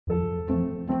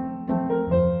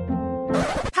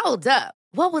Hold up.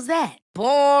 What was that?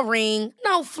 Boring.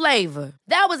 No flavor.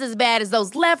 That was as bad as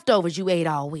those leftovers you ate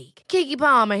all week. Keke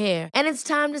Palmer here, and it's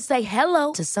time to say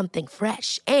hello to something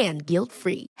fresh and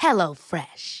guilt-free. Hello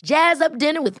Fresh. Jazz up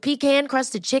dinner with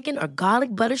pecan-crusted chicken or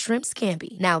garlic butter shrimp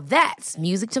scampi. Now that's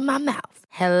music to my mouth.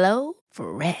 Hello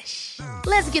Fresh.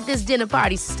 Let's get this dinner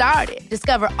party started.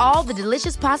 Discover all the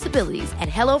delicious possibilities at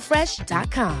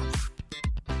hellofresh.com.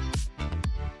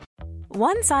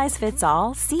 One size fits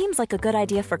all seems like a good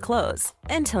idea for clothes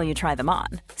until you try them on.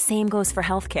 Same goes for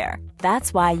healthcare.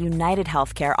 That's why United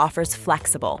Healthcare offers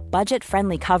flexible,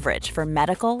 budget-friendly coverage for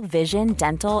medical, vision,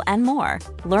 dental, and more.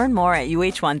 Learn more at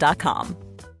uh1.com.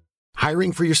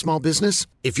 Hiring for your small business?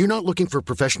 If you're not looking for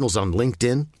professionals on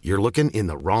LinkedIn, you're looking in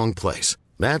the wrong place.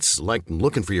 That's like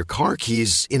looking for your car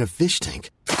keys in a fish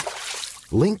tank.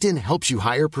 LinkedIn helps you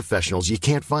hire professionals you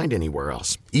can't find anywhere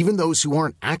else, even those who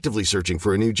aren't actively searching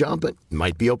for a new job but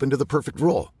might be open to the perfect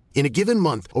role. In a given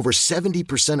month, over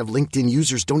 70% of LinkedIn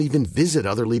users don't even visit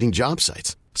other leading job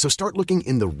sites. So start looking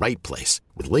in the right place.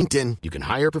 With LinkedIn, you can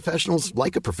hire professionals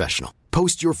like a professional.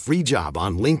 Post your free job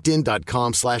on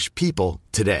linkedin.com/people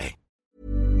today.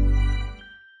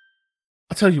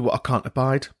 I'll tell you what I can't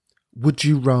abide. Would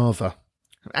you rather?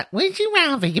 Would you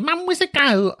rather your mum was a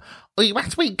goat or you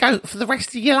had to eat goat for the rest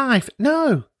of your life?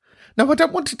 No, I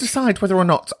don't want to decide whether or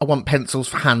not I want pencils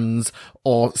for hands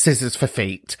or scissors for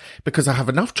feet, because I have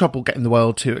enough trouble getting the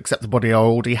world to accept the body I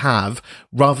already have,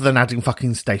 rather than adding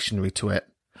fucking stationery to it.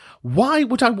 Why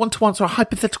would I want to answer a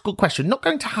hypothetical question not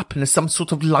going to happen as some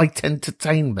sort of light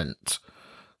entertainment?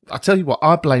 I tell you what,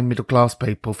 I blame middle class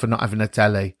people for not having a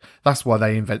telly. That's why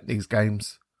they invent these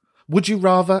games. Would you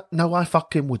rather? No, I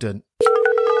fucking wouldn't.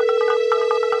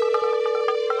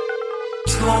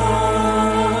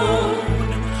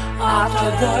 After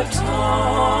the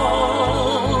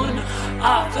tone,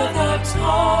 after the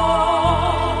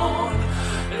tone,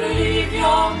 leave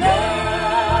your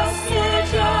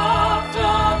message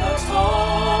after the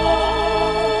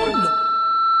tone.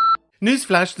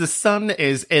 Newsflash, the sun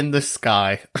is in the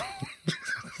sky.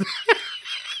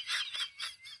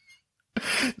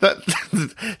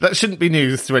 That shouldn't be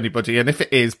news to anybody, and if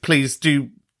it is, please do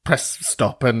press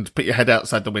stop and put your head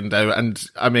outside the window, and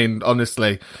I mean,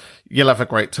 honestly, you'll have a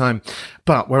great time.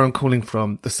 But where I'm calling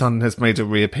from, the sun has made a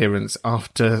reappearance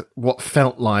after what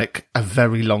felt like a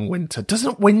very long winter.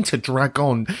 Doesn't winter drag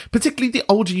on? Particularly the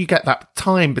older you get, that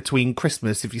time between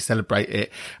Christmas, if you celebrate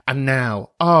it, and now.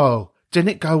 Oh, didn't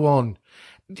it go on?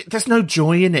 There's no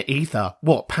joy in it either.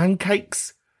 What,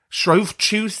 pancakes? Shrove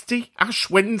Tuesday? Ash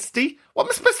Wednesday? What am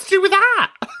I supposed to do with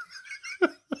that?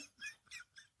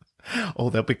 Oh,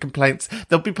 there'll be complaints.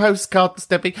 There'll be postcards,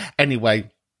 Debbie. Anyway,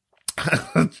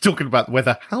 talking about the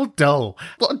weather. How dull.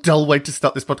 What a dull way to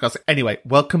start this podcast. Anyway,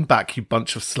 welcome back, you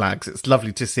bunch of slags. It's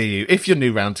lovely to see you. If you're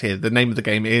new round here, the name of the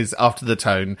game is After the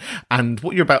Tone. And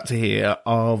what you're about to hear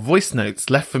are voice notes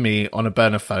left for me on a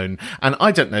burner phone. And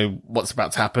I don't know what's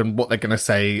about to happen, what they're going to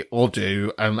say or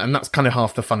do. And that's kind of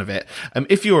half the fun of it.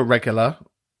 If you're a regular,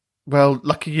 well,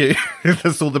 lucky you.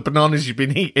 That's all the bananas you've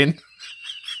been eating.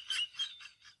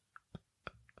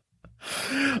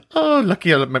 Oh,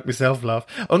 lucky I'll make myself laugh.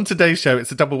 On today's show,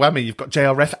 it's a double whammy. You've got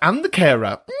JRF and the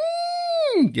carer.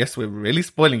 Yes, we're really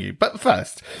spoiling you. But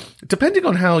first, depending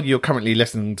on how you're currently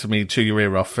listening to me chew your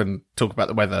ear off and talk about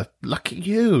the weather, lucky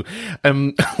you,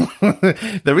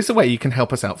 there is a way you can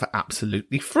help us out for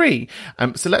absolutely free.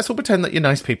 So let's all pretend that you're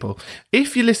nice people.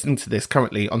 If you're listening to this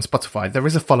currently on Spotify, there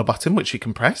is a follow button which you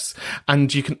can press,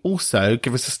 and you can also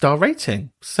give us a star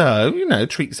rating. So,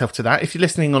 treat yourself to that. If you're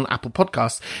listening on Apple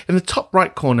Podcasts, in the top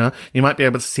right corner, you might be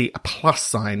able to see a plus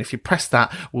sign. If you press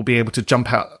that, we'll be able to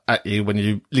jump out at you when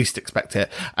you least expect it.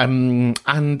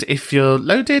 And if you're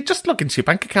loaded, just log into your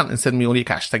bank account and send me all your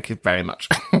cash. Thank you very much.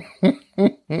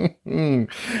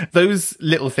 Those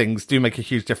little things do make a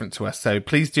huge difference to us. So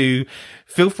please do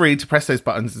feel free to press those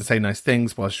buttons and say nice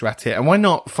things whilst you're at it. And why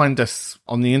not find us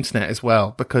on the internet as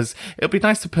well? Because it'll be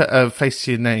nice to put a face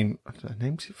to your name. A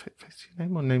name to your face to your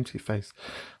name or name to your face?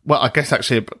 Well, I guess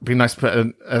actually it'd be nice to put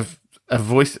a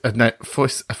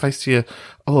face to your...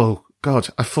 Oh, God,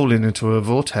 I've fallen into a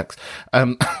vortex.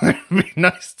 It'd be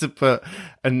nice to put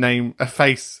a name, a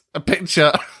face, a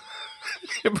picture.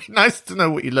 It'd be nice to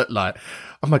know what you look like.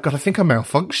 Oh my God, I think I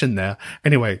malfunctioned there.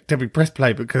 Anyway, Debbie, press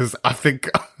play, because I think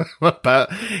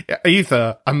about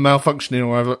either I'm malfunctioning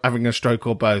or having a stroke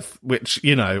or both, which,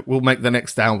 will make the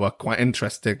next hour quite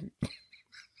interesting.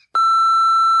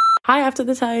 Hi, After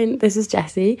the Tone. This is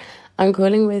Jessie. I'm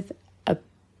calling with a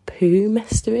poo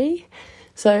mystery.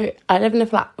 So I live in a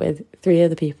flat with 3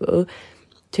 other people.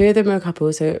 2 of them are a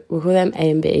couple, so we'll call them A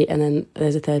and B, and then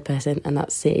there's a third person, and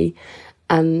that's C.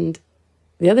 And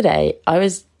the other day, I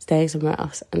was staying somewhere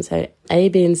else. And so A,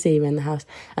 B and C were in the house,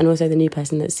 and also the new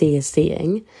person that C is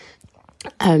seeing.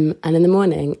 And in the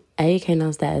morning, A came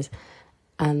downstairs,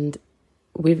 and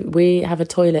we have a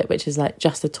toilet which is like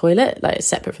just a toilet, like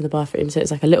separate from the bathroom, so it's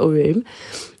like a little room.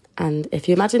 And if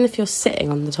you imagine if you're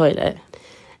sitting on the toilet,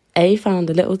 A found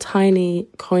a little tiny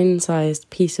coin-sized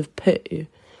piece of poo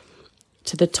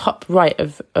to the top right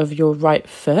of your right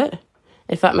foot,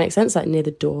 if that makes sense, like near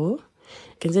the door.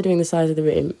 Considering the size of the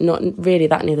room, not really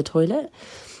that near the toilet.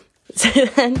 So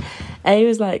then A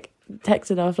was like,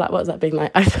 texted our flat WhatsApp being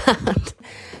like, I found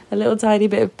a little tiny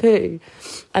bit of poo.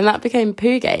 And that became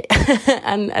Poogate.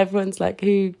 And everyone's like,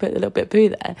 who put a little bit of poo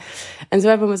there? And so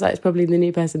everyone was like, it's probably the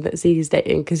new person that C's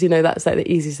dating, because, you know, that's like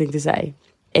the easiest thing to say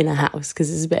in a house,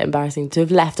 because it's a bit embarrassing to have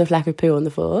left a fleck of poo on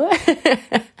the floor.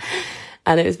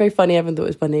 And it was very funny. Everyone thought it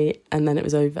was funny. And then it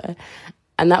was over.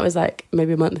 And that was like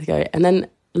maybe a month ago. And then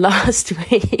last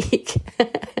week,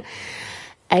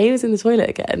 A was in the toilet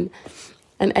again.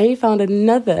 And A found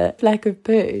another fleck of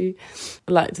poo,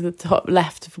 like to the top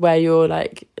left of where your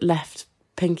like left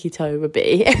pinky toe would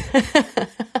be. It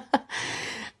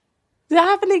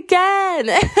happened again.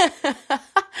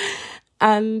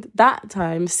 And that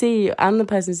time, C and the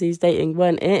person C's dating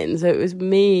weren't in. So it was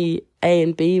me, A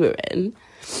and B were in.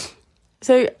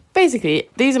 So basically,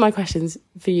 these are my questions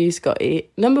for you, Scotty.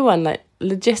 Number one, like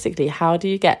logistically, how do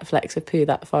you get flecks of poo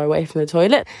that far away from the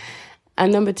toilet?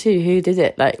 And number two, who did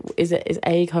it? Like, is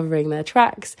A covering their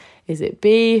tracks? Is it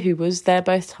B, who was there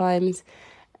both times?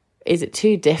 Is it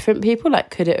two different people? Like,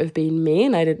 could it have been me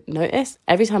and I didn't notice?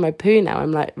 Every time I poo now,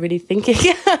 I'm like really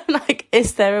thinking, like,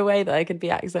 is there a way that I could be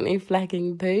accidentally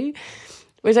flecking poo?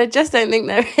 Which I just don't think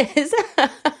there is.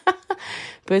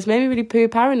 But it's made me really poo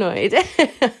paranoid.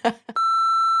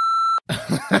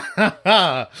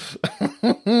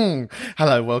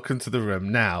 Hello, welcome to the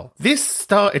room. Now, this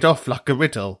started off like a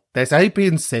riddle. There's A, B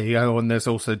and C, oh, and there's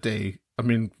also D. I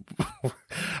mean,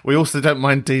 we also don't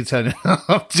mind D turning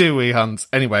up, do we, Hans?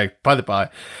 Anyway, by the by,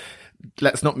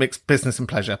 let's not mix business and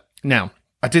pleasure. Now,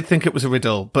 I did think it was a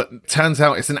riddle, but turns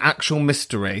out it's an actual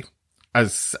mystery,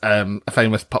 as a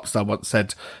famous pop star once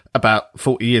said about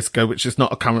 40 years ago, which is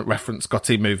not a current reference.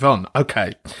 Scotty, move on.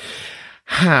 Okay.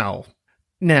 How?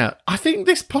 Now, I think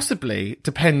this possibly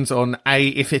depends on A,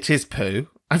 if it is poo.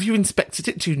 Have you inspected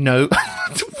it? Do you know?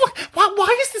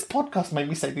 Why is this podcast make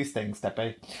me say these things,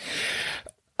 Debbie?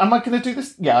 Am I going to do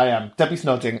this? Yeah, I am. Debbie's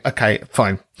nodding. Okay,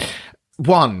 fine.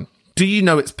 1, do you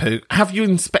know it's poo? Have you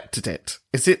inspected it?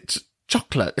 Is it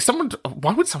chocolate?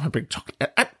 Why would someone bring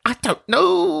chocolate? I don't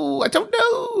know. I don't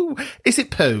know. Is it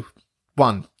poo?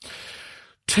 1.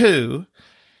 2,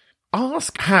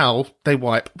 ask how they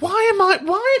wipe.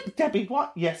 Why? Debbie,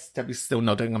 what? Yes, Debbie's still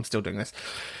nodding. I'm still doing this.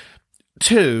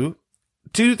 2,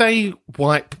 do they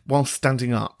wipe while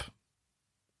standing up?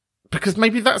 Because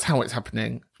maybe that's how it's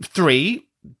happening. 3,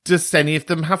 does any of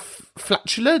them have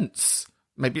flatulence?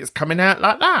 Maybe it's coming out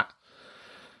like that.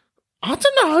 I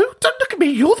don't know. Don't look at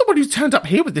me. You're the one who turned up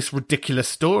here with this ridiculous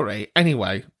story.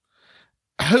 Anyway,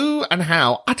 who and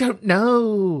how? I don't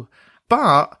know.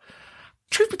 But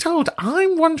truth be told,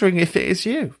 I'm wondering if it is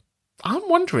you. I'm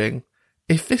wondering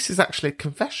if this is actually a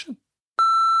confession.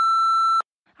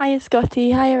 Hiya,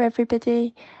 Scotty. Hiya,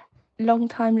 everybody. Long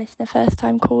time listener, first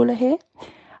time caller here.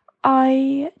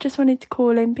 I just wanted to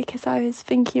call in because I was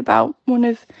thinking about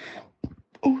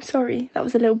oh, sorry, that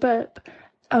was a little burp.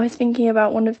 I was thinking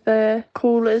about one of the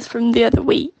callers from the other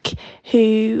week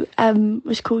who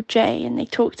was called Jay, and they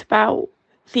talked about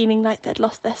feeling like they'd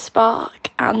lost their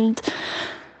spark and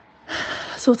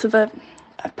sort of a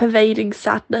pervading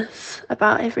sadness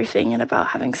about everything and about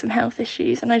having some health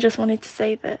issues. And I just wanted to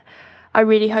say that I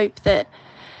really hope that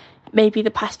maybe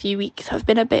the past few weeks have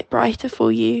been a bit brighter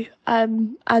for you.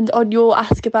 And on your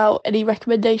ask about any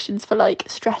recommendations for like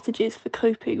strategies for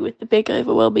coping with the big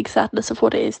overwhelming sadness of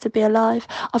what it is to be alive,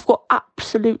 I've got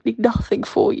absolutely nothing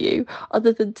for you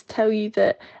other than to tell you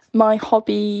that my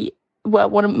hobby, well,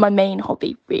 one of my main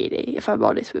hobby really, if I'm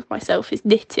honest with myself, is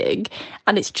knitting.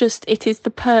 And it is the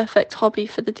perfect hobby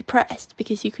for the depressed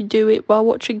because you can do it while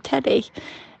watching telly.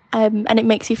 And it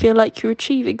makes you feel like you're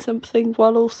achieving something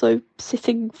while also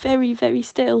sitting very, very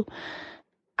still.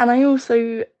 And I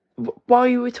also, while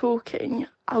you were talking,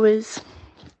 I'm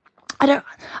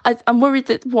worried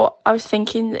that what I was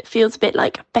thinking that feels a bit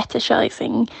like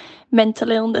fetishizing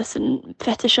mental illness and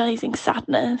fetishizing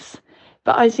sadness.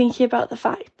 But I was thinking about the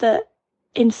fact that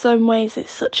in some ways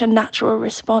it's such a natural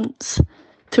response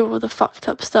to all the fucked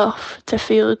up stuff to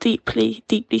feel deeply,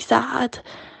 deeply sad.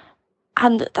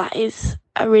 And that is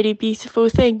a really beautiful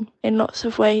thing in lots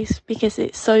of ways because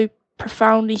it's so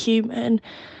profoundly human.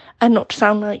 And not to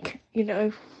sound like,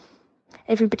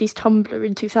 everybody's Tumblr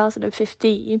in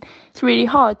 2015, it's really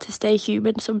hard to stay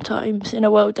human sometimes in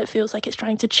a world that feels like it's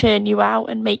trying to churn you out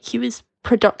and make you as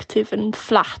productive and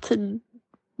flat and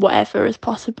whatever as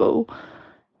possible.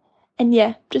 And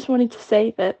yeah, just wanted to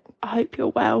say that I hope you're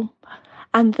well,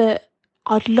 and that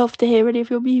I'd love to hear any of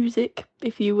your music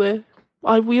if you were.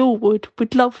 We all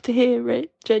would love to hear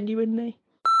it, genuinely.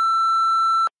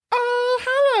 Oh,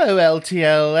 hello,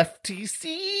 LTL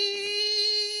FTC.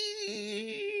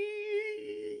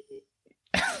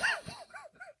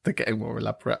 They're getting more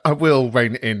elaborate. I will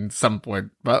rein it in some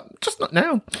point, but just not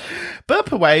now.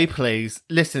 Burp away, please.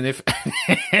 Listen, if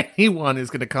anyone is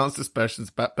going to cast aspersions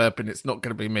about burping, it's not going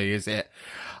to be me, is it?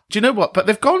 Do you know what? But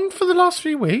they've gone for the last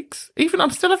few weeks. Even I'm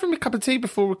still having a cup of tea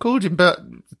before recording, but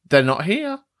they're not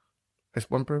here. Is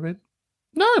one brewing?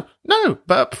 No,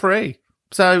 burp free.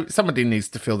 So somebody needs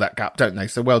to fill that gap, don't they?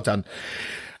 So well done.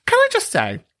 Can I just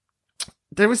say,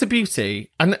 there is a beauty,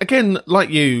 and again, like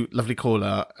you, lovely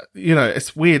caller, you know,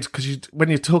 it's weird because when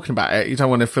you're talking about it, you don't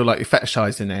want to feel like you're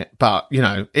fetishizing it, but, you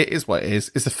know, it is what it is.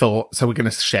 It's a thought, so we're going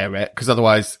to share it, because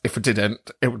otherwise, if we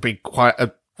didn't, it would be quite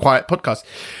a quiet podcast.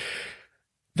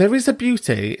 There is a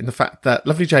beauty in the fact that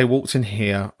Lovely Jay walked in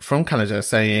here from Canada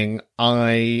saying,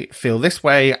 I feel this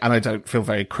way and I don't feel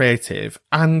very creative.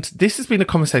 And this has been a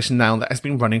conversation now that has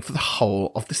been running for the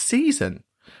whole of the season.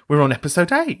 We're on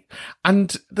episode 8.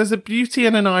 And there's a beauty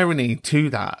and an irony to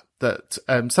that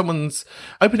someone's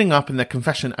opening up in their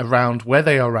confession around where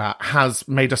they are at has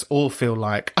made us all feel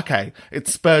like, okay,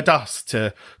 it's spurred us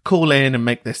to call in and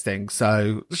make this thing.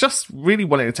 So just really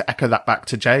wanted to echo that back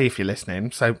to Jay if you're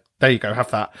listening. So there you go,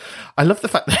 have that. I love the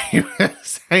fact that you were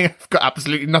saying I've got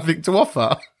absolutely nothing to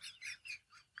offer.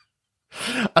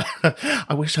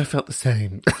 I wish I felt the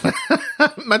same.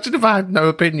 Imagine if I had no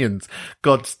opinions.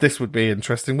 God, this would be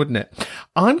interesting, wouldn't it?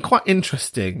 I'll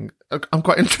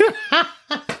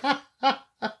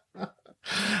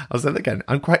say that again.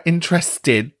 I'm quite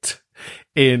interested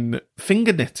in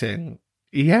finger knitting.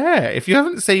 Yeah, if you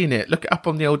haven't seen it, look it up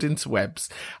on the old interwebs.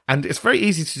 And it's very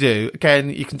easy to do. Again,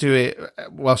 you can do it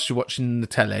whilst you're watching the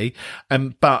telly.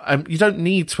 But you don't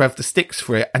need to have the sticks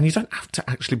for it. And you don't have to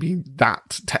actually be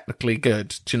that technically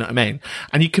good. Do you know what I mean?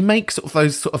 And you can make sort of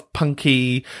those sort of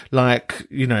punky, like,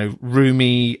 you know,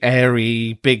 roomy,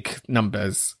 airy, big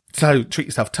numbers. So treat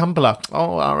yourself. Tumblr.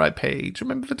 Oh, R.I.P. Do you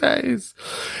remember the days?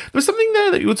 There was something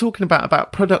there that you were talking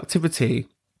about productivity.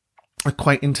 Are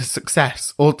quite into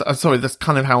success, or sorry, that's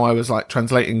kind of how I was like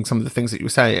translating some of the things that you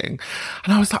were saying.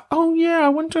 And I was like, oh yeah, I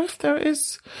wonder if there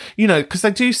is, you know, because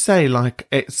they do say like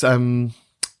it's,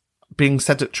 being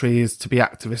sedentary is to be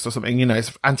activist or something, you know,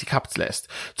 it's anti-capitalist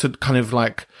to kind of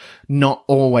like not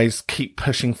always keep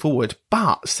pushing forward.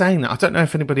 But saying that, I don't know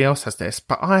if anybody else has this,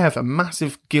 but I have a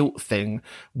massive guilt thing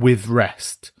with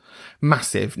rest.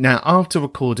 Massive. Now, after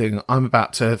recording, I'm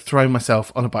about to throw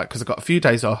myself on a bike because I've got a few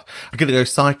days off. I'm going to go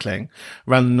cycling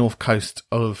around the north coast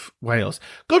of Wales.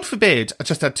 God forbid I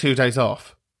just had 2 days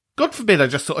off. God forbid I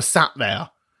just sort of sat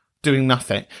there doing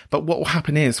nothing. But what will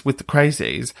happen is with the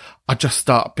crazies, I just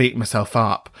start beating myself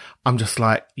up. I'm just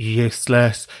like,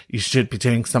 useless. You should be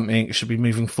doing something. You should be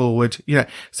moving forward. You know,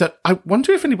 so I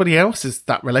wonder if anybody else has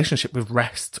that relationship with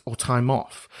rest or time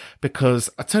off, because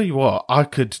I tell you what, I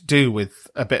could do with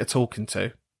a bit of talking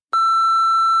to.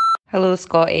 Hello,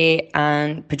 Scotty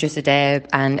and producer Deb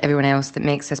and everyone else that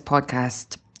makes this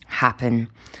podcast happen.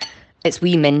 It's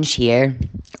Wee Minge here.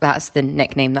 That's the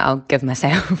nickname that I'll give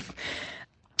myself.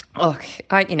 Oh,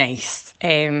 aren't you nice?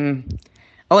 I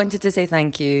wanted to say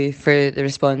thank you for the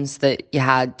response that you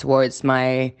had towards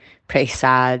my pretty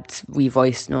sad wee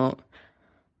voice note.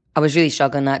 I was really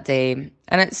struggling that day,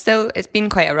 and it's been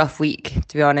quite a rough week,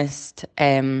 to be honest.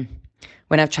 When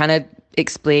I'm trying to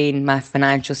explain my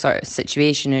financial sort of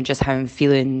situation and just how I'm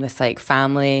feeling with like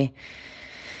family,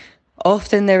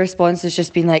 often their response has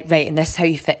just been like, right, and this is how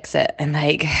you fix it. And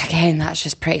like, again, that's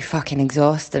just pretty fucking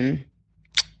exhausting.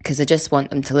 Because I just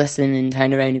want them to listen and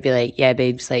turn around and be like, yeah,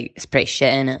 babes, like, it's pretty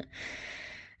shit, innit?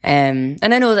 And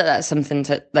I know that that's something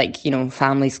to, like, you know,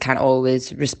 families can't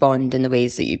always respond in the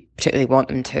ways that you particularly want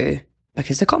them to,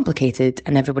 because they're complicated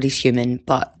and everybody's human.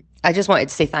 But I just wanted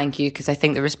to say thank you, because I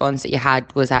think the response that you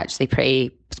had was actually pretty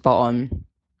spot on.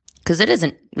 Because there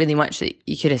isn't really much that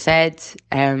you could have said.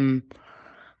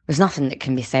 There's nothing that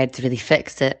can be said to really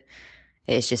fix it.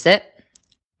 It's just it.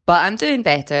 But I'm doing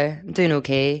better. I'm doing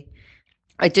okay.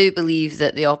 I do believe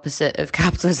that the opposite of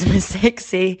capitalism is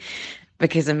sexy,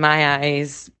 because in my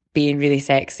eyes, being really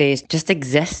sexy is just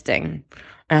existing.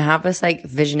 And I have this like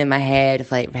vision in my head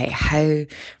of like, right, how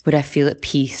would I feel at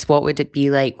peace? What would it be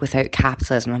like without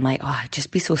capitalism? I'm like, oh, it'd just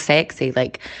be so sexy.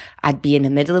 Like, I'd be in the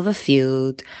middle of a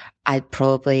field. I'd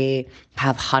probably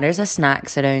have hundreds of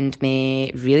snacks around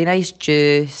me, really nice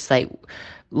juice, like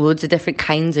loads of different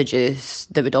kinds of juice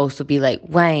that would also be like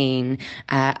wine,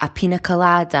 a pina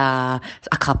colada,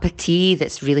 a cup of tea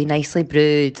that's really nicely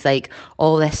brewed, like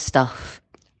all this stuff.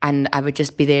 And I would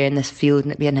just be there in this field,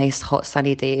 and it'd be a nice hot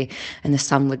sunny day and the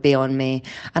sun would be on me.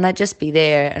 And I'd just be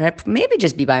there, and I'd maybe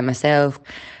just be by myself.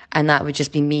 And that would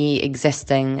just be me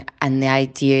existing, and the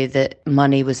idea that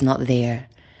money was not there.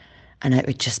 And it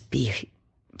would just be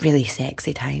really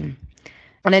sexy time.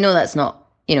 And I know that's not,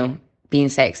 being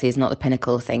sexy is not the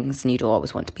pinnacle of things, and you don't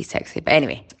always want to be sexy. But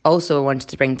anyway, also I wanted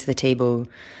to bring to the table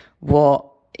what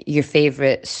your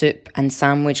favourite soup and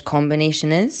sandwich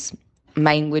combination is.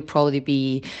 Mine would probably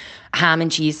be ham and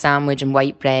cheese sandwich and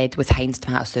white bread with Heinz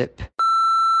tomato soup.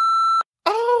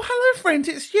 Oh, hello, friend.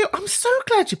 It's you. I'm so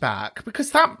glad you're back,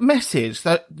 because that message,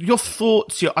 that your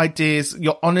thoughts, your ideas,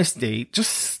 your honesty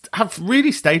just have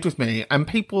really stayed with me. And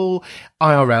people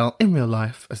IRL, in real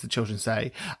life, as the children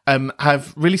say,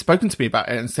 have really spoken to me about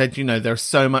it and said, there's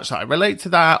so much that I relate to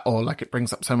that, or like it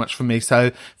brings up so much for me.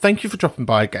 So thank you for dropping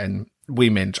by again, Wee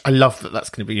Minge. I love that that's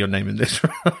going to be your name in this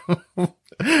room.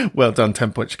 Well done,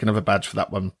 10 points. You can have a badge for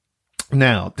that one.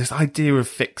 Now, this idea of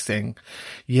fixing.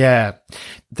 Yeah,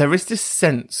 there is this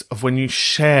sense of when you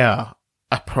share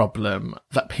a problem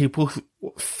that people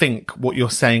think what you're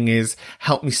saying is,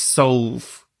 help me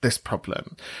solve this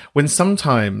problem. When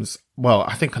sometimes, well,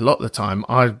 I think a lot of the time,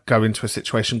 I go into a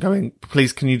situation going,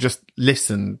 please, can you just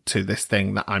listen to this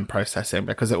thing that I'm processing,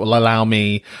 because it will allow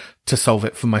me to solve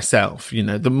it for myself.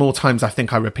 The more times I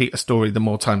think I repeat a story, the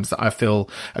more times that I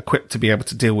feel equipped to be able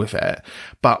to deal with it.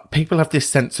 But people have this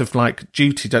sense of like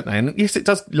duty, don't they? And yes, it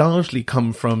does largely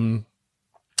come from,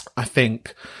 I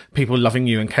think, people loving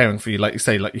you and caring for you, like you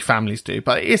say, like your families do.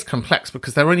 But it is complex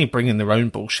because they're only bringing their own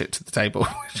bullshit to the table,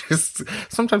 which is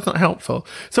sometimes not helpful.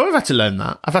 So I've had to learn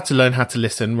that. I've had to learn how to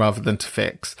listen rather than to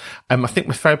fix. I think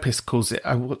my therapist calls it,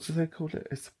 what do they call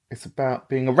it? It's about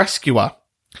being a rescuer.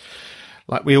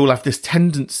 Like, we all have this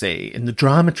tendency in the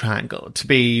drama triangle to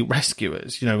be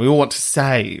rescuers. We all want to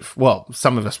save. Well,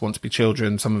 some of us want to be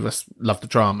children. Some of us love the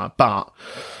drama, but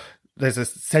there's a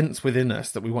sense within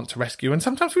us that we want to rescue, and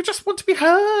sometimes we just want to be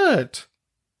heard.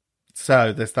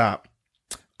 So there's that.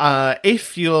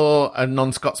 If you're a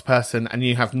non-Scots person and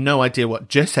you have no idea what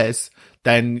Jess is,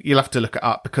 then you'll have to look it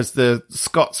up, because the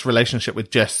Scots relationship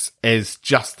with Jess is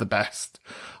just the best.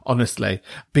 Honestly,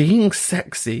 being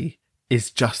sexy is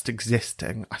just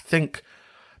existing. I think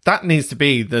that needs to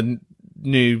be the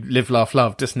new Live, Laugh,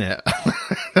 Love, doesn't it?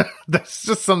 That's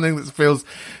just something that feels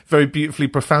very beautifully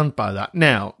profound by that.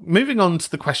 Now, moving on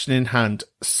to the question in hand,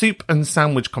 soup and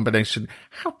sandwich combination.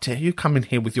 How dare you come in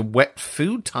here with your wet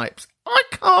food types? I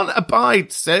can't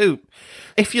abide soup.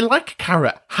 If you like a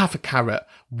carrot, have a carrot.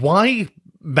 Why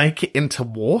make it into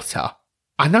water?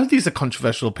 I know these are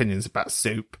controversial opinions about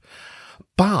soup,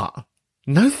 but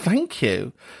no thank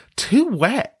you. Too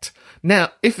wet.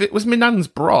 Now, if it was my nan's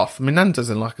broth, my nan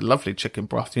does like a lovely chicken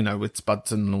broth, with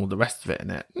spuds and all the rest of it in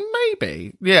it.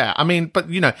 Maybe. Yeah, but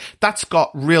that's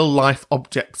got real life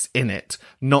objects in it,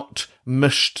 not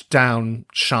mushed down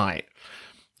shite.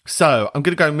 So I'm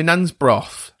going to go my nan's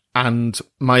broth and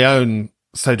my own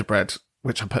soda bread,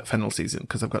 which I put fennel seeds in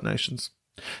because I've got notions.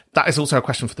 That is also a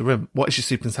question for the room. What is your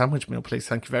soup and sandwich meal, please?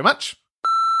 Thank you very much.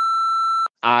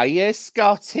 Are you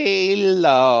Scotty,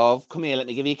 love? Come here, let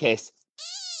me give you a kiss.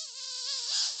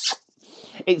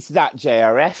 It's that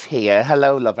JRF here.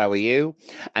 Hello, love, how are you?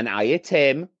 And are you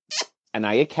Tim? And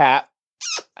are you Kat?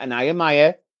 And are you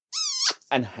Maya?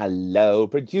 And hello,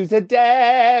 producer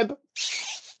Deb.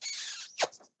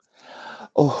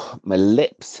 Oh, my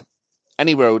lips.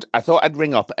 Anyway, I thought I'd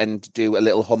ring up and do a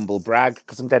little humble brag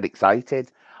because I'm dead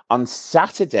excited. On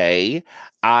Saturday,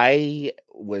 I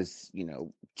was,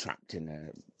 trapped in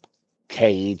a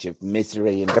cage of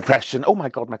misery and depression. Oh my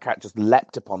God, my cat just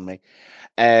leapt upon me.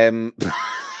 Scared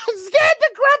the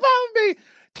crap out of me.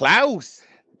 Klaus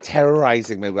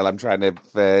terrorizing me while I'm trying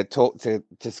to talk to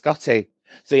Scotty.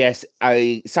 So yes,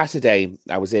 Saturday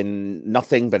I was in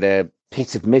nothing but a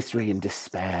pit of misery and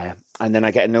despair, and then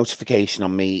I get a notification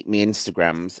on me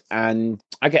Instagrams, and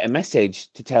I get a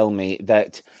message to tell me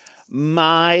that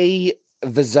my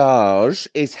visage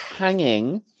is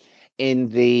hanging in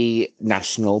the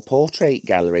National Portrait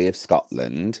Gallery of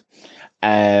Scotland,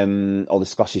 or the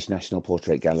Scottish National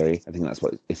Portrait Gallery, I think that's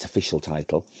what its official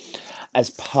title, as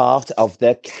part of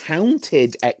the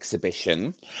Counted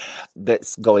exhibition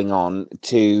that's going on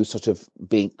to sort of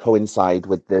coincide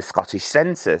with the Scottish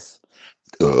census.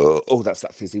 Oh, that's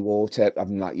that fizzy water.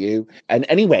 I'm like you. And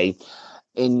anyway,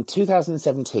 in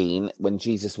 2017, when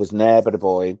Jesus was ne'er but a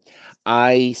boy,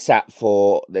 I sat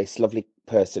for this lovely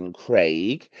person,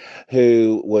 Craig,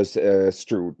 who was a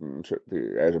student at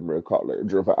the Edinburgh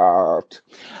College of Art.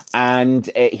 And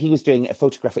he was doing a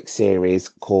photographic series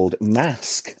called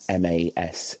Mask,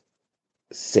 M-A-S-C,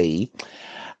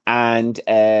 and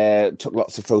took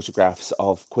lots of photographs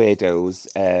of queerdos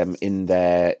in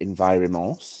their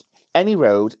environments. Any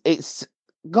road, it's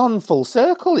gone full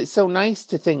circle. It's so nice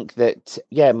to think that,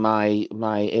 yeah, my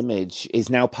image is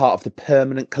now part of the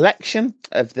permanent collection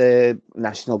of the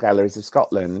National Galleries of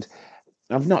Scotland.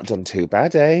 I've not done too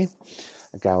bad, eh?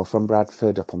 A gal from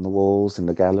Bradford up on the walls in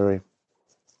the gallery.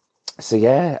 So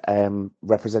yeah,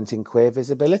 representing queer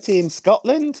visibility in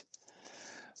Scotland,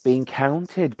 being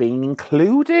counted, being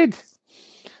included.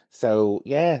 So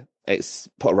yeah, it's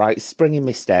put a right spring in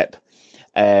my step.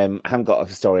 I haven't got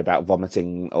a story about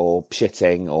vomiting or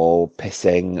shitting or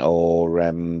pissing or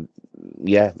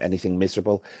anything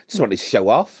miserable. Just wanted to show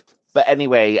off. But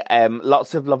anyway,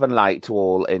 lots of love and light to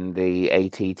all in the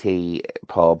ATT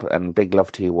pub, and big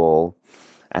love to you all,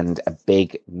 and a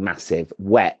big, massive,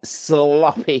 wet,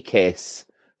 sloppy kiss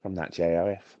from that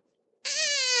JRF.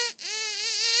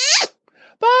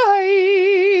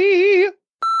 Bye.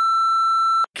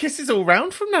 Kisses all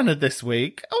round from Nana this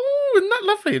week. Oh, isn't that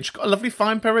lovely? And she's got a lovely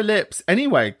fine pair of lips.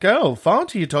 Anyway, girl, far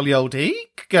to you, jolly old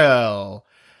eek, girl.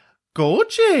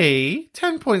 Gorgie,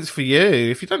 10 points for you.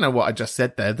 If you don't know what I just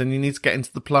said there, then you need to get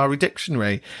into the Polari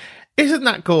Dictionary. Isn't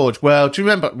that gorge? Well, do you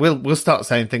remember? We'll start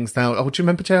saying things now. Oh, do you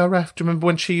remember JRF? Do you remember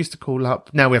when she used to call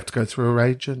up? Now we have to go through her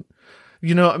agent.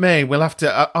 You know what I mean? We'll have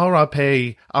to,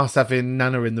 RIP, us having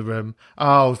Nana in the room.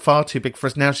 Oh, far too big for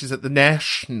us. Now she's at the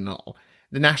National's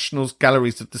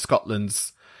Galleries of the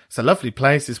Scotlands. It's a lovely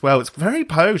place as well. It's very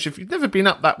posh. If you've never been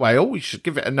up that way, you should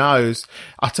give it a nose.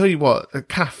 I'll tell you what, the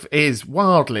cafe is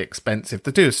wildly expensive.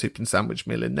 They do a soup and sandwich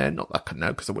meal in there. Not that I can know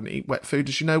because I wouldn't eat wet food,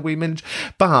 as you know, wee minge.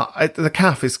 But the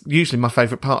cafe is usually my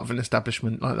favourite part of an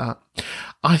establishment like that.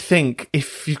 I think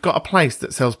if you've got a place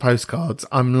that sells postcards,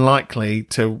 I'm likely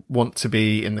to want to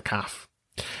be in the cafe.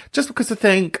 Just because I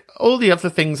think all the other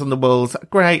things on the walls are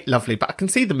great, lovely, but I can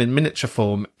see them in miniature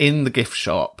form in the gift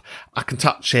shop. I can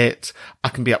touch it. I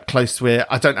can be up close to it.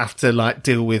 I don't have to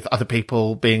deal with other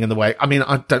people being in the way. I mean,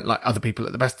 I don't like other people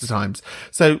at the best of times.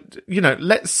 So,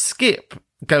 let's skip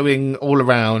going all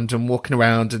around and walking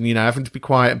around and, having to be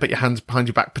quiet and put your hands behind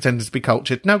your back, pretending to be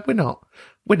cultured. No, we're not.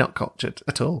 We're not cultured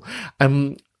at all.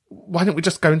 Why don't we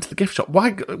just go into the gift shop?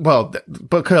 Why? Well,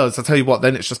 because I'll tell you what,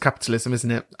 then it's just capitalism, isn't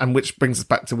it? And which brings us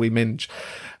back to Wee Minge.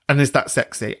 And is that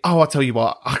sexy? Oh, I'll tell you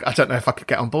what, I don't know if I could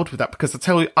get on board with that, because I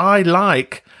tell you, I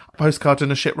like a postcard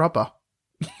and a shit rubber.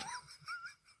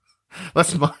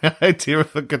 That's my idea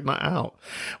of a good night out.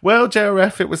 Well,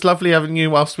 JRF, it was lovely having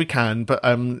you whilst we can, but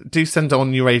do send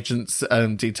on your agent's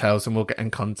details and we'll get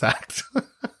in contact.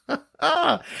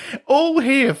 All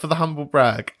here for the humble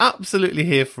brag. Absolutely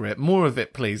here for it. More of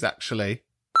it, please, actually.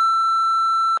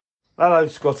 Hello,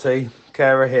 Scotty.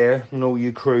 Kara here, and all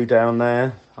you crew down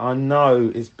there. I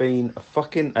know it's been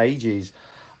fucking ages.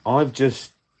 I've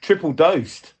just triple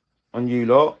dosed on you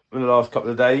lot in the last couple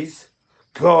of days.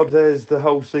 God, there's the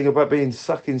whole thing about being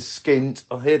sucking skint.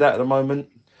 I hear that at the moment.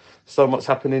 So much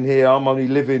happening here. I'm only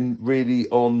living really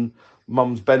on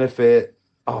mum's benefit.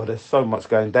 Oh, there's so much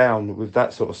going down with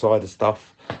that sort of side of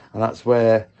stuff. And that's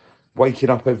where waking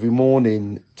up every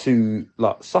morning to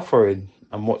suffering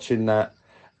and watching that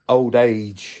old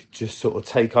age just sort of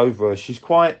take over her. She's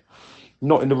quite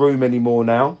not in the room anymore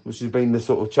now, which has been the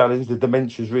sort of challenge. The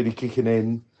dementia's really kicking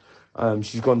in.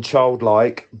 She's gone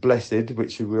childlike, blessed,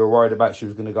 which we were worried about. She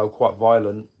was going to go quite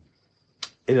violent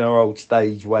in her old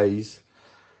stage ways.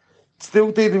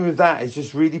 Still dealing with that is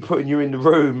just really putting you in the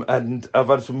room, and I've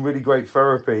had some really great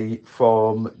therapy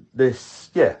from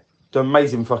this, the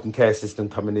amazing fucking care system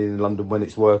coming in London when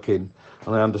it's working,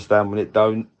 and I understand when it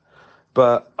don't.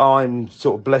 But I'm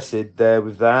sort of blessed there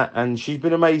with that, and she's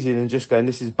been amazing and just going,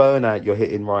 this is burnout you're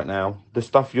hitting right now. The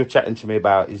stuff you're chatting to me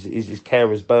about is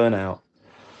carer's burnout.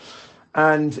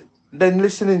 And then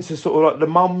listening to sort of the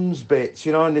mum's bits,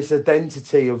 and this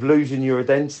identity of losing your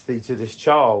identity to this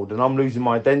child. And I'm losing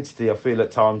my identity, I feel,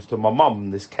 at times to my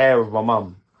mum, this care of my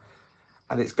mum.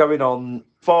 And it's going on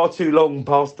far too long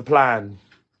past the plan.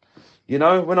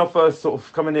 When I first sort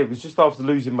of come in here, it was just after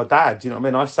losing my dad.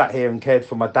 I sat here and cared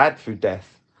for my dad through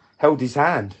death, held his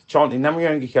hand, chanting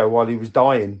Nam-myoho-renge-kyo while he was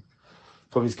dying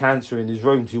from his cancer in his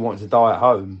room because he wanted to die at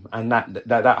home. And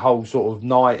that whole sort of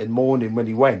night and morning when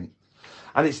he went.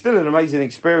 And it's still an amazing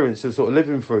experience of sort of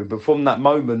living through. But from that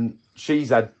moment, she's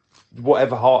had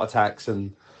whatever heart attacks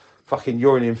and fucking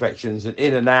urine infections and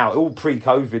in and out, all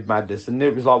pre-COVID madness. And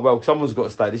it was like, well, someone's got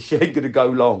to stay. This shit ain't going to go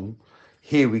long.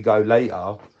 Here we go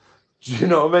later. Do you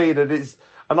know what I mean?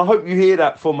 And And I hope you hear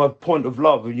that from a point of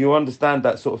love and you understand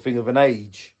that sort of thing of an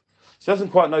age. She doesn't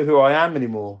quite know who I am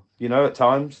anymore, you know, at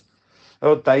times.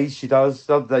 Other days she does.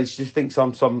 Other days she just thinks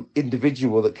I'm some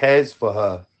individual that cares for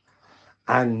her.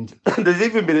 And there's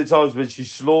even been at times when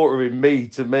she's slaughtering me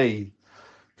to me,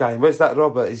 going, where's that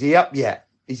Robert? Is he up yet?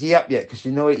 Is he up yet? Because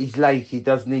you know he's late. He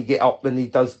doesn't get up and he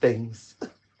does things.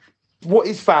 What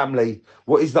is family?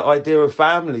 What is the idea of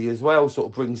family as well sort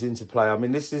of brings into play? I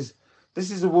mean, this is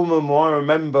a woman who I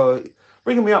remember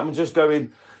ringing me up and just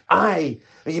going, aye,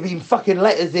 you've been fucking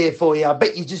letters here for you. I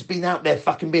bet you've just been out there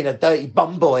fucking being a dirty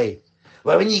bum boy.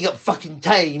 Well, when you got fucking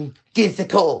tame, give the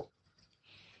call.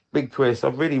 Big twist.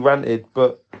 I've really ranted,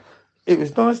 but it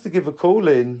was nice to give a call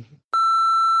in.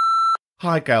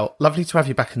 Hi, girl. Lovely to have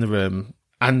you back in the room.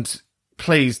 And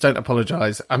please don't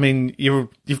apologise. I mean,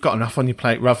 you've got enough on your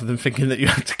plate rather than thinking that you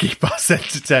have to keep us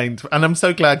entertained. And I'm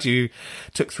so glad you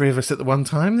took 3 of us at the one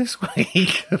time this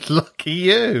week. Lucky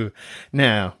you.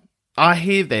 Now, I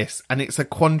hear this and it's a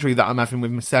quandary that I'm having with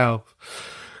myself.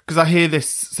 Because I hear this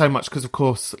so much because, of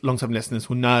course, long-time listeners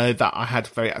will know that I had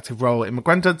a very active role in my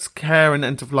granddad's care and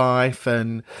end of life.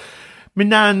 And my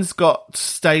nan's got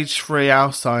stage 3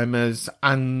 Alzheimer's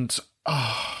and...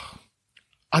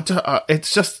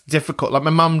 it's just difficult. Like my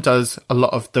mum does a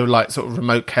lot of the like sort of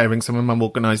remote caring. So my mum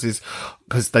organises,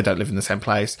 because they don't live in the same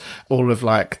place, all of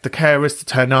like the carers to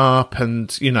turn up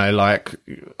and, you know, like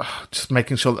just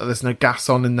making sure that there's no gas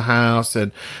on in the house.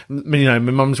 And, you know,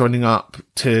 my mum's running up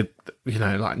to, you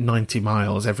know, like 90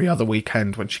 miles every other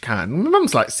weekend when she can. My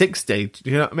mum's like 60,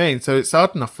 do you know what I mean? So it's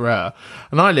hard enough for her.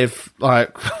 And I live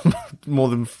like more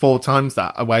than 4 times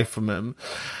that away from them.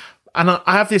 And I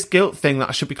have this guilt thing that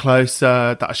I should be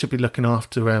closer, that I should be looking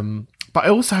after him. But I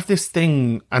also have this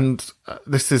thing, and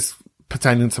this is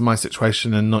pertaining to my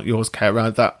situation and not yours,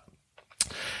 Kara, that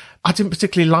I didn't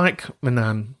particularly like my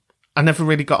nan. I never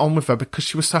really got on with her because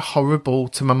she was so horrible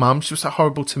to my mum. She was so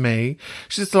horrible to me.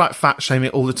 She used to like fat shame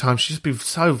it all the time. She used to be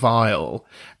so vile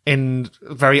in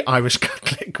very Irish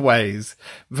Catholic ways,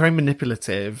 very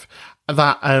manipulative,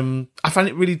 that I find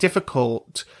it really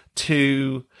difficult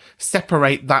to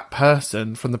separate that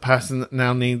person from the person that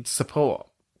now needs support.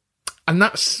 And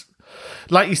that's,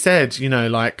 like you said, you know,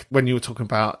 like when you were talking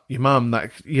about your mum,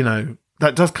 like, you know,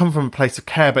 that does come from a place of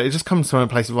care, but it just comes from a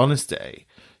place of honesty.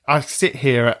 I sit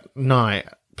here at night,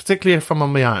 particularly if I'm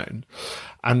on my own,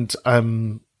 and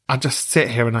I just sit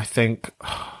here and I think,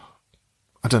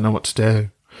 I don't know what to do. And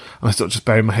I sort of just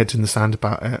bury my head in the sand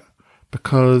about it.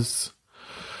 Because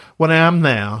when I am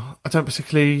there, I don't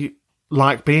particularly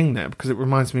like being there because it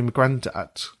reminds me of my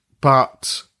granddad.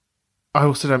 But I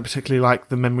also don't particularly like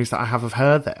the memories that I have of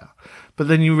her there. But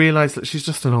then you realise that she's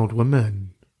just an old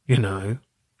woman, you know.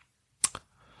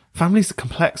 Families are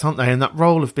complex, aren't they? And that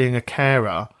role of being a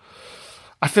carer,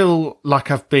 I feel like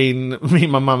me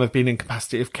and my mum have been in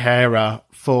capacity of carer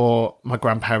for my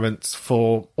grandparents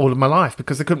for all of my life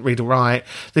because they couldn't read or write.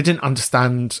 They didn't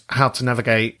understand how to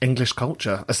navigate English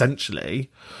culture,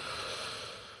 essentially.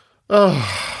 Oh,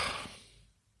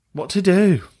 what to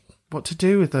do? What to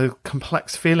do with the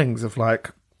complex feelings of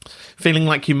like feeling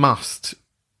like you must,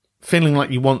 feeling like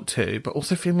you want to, but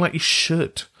also feeling like you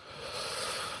should.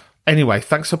 Anyway,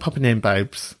 thanks for popping in,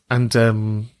 babes. And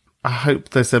I hope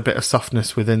there's a bit of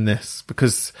softness within this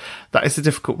because that is a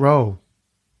difficult role.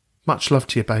 Much love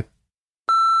to you, babe.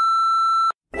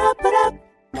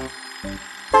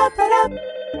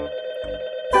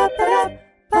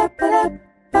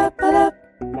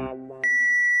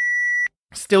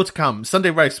 Still to come, Sunday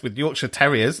roast with Yorkshire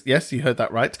Terriers. Yes, you heard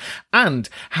that right. And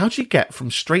how do you get from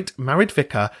straight married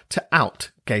vicar to out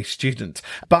gay student?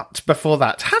 But before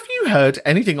that, have you heard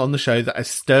anything on the show that has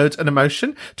stirred an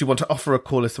emotion? Do you want to offer a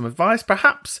caller some advice?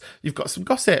 Perhaps you've got some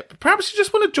gossip. Perhaps you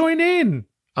just want to join in.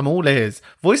 I'm all ears.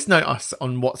 Voice note us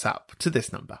on WhatsApp to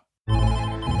this number.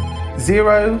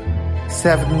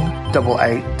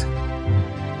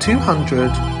 0788 200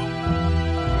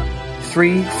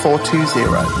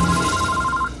 3420.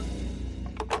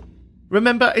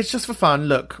 Remember, it's just for fun.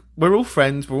 Look, we're all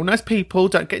friends. We're all nice people.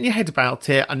 Don't get in your head about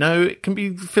it. I know it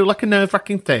can feel like a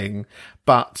nerve-wracking thing,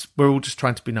 but we're all just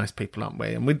trying to be nice people, aren't we?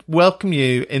 And we'd welcome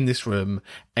you in this room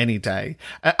any day.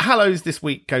 Hellos this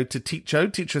week go to Ticho.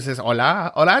 Ticho says,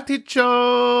 hola. Hola,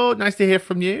 Ticho. Nice to hear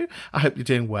from you. I hope you're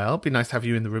doing well. Be nice to have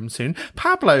you in the room soon.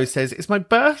 Pablo says, it's my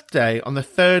birthday on the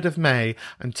 3rd of May.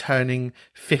 I'm turning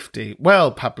 50.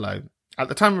 Well, Pablo, at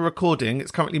the time of recording,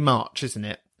 it's currently March, isn't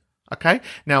it? Okay,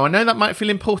 now I know that might feel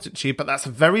important to you, but that's a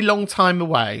very long time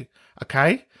away,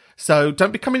 okay? So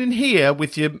don't be coming in here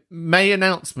with your May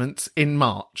announcements in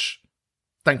March,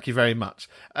 Thank you very much.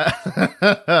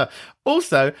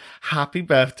 Also, happy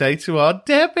birthday to our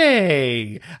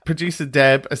Debbie. Producer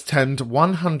Deb has turned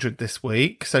 100 this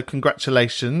week, so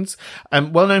congratulations.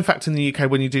 Well-known fact in the UK,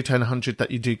 when you do turn 100, that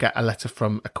you do get a letter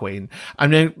from a queen. I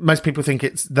know most people think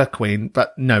it's the queen,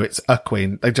 but no, it's a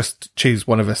queen. They just choose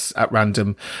one of us at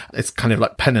random. It's kind of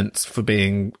like penance for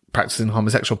being practicing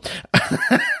homosexual.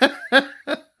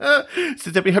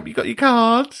 So Debbie, hope you got your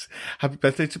card. Happy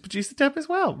birthday to producer Deb as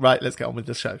well. Right, let's get on with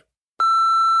the show.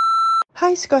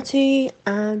 Hi Scotty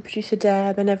and producer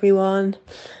Deb and everyone.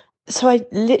 So I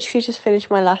literally just finished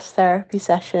my last therapy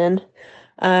session.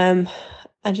 I'm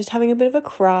just having a bit of a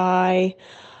cry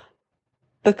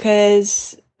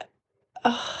because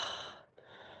I'm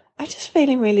just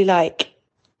feeling really like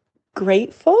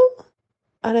grateful,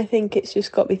 and I think it's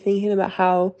just got me thinking about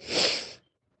how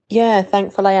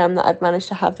thankful I am that I've managed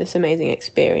to have this amazing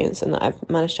experience and that I've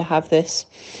managed to have this,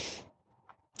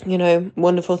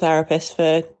 wonderful therapist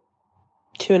for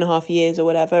 2.5 years or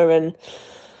whatever. And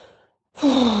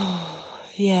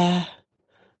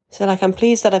so like, I'm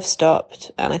pleased that I've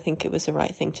stopped, and I think it was the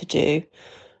right thing to do.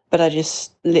 But I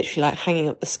just literally, like, hanging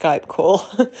up the Skype call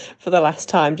for the last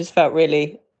time just felt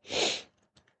really,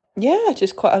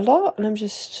 just quite a lot. And I'm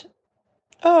just,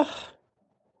 I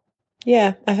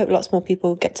hope lots more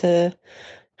people get to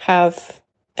have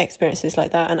experiences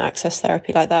like that and access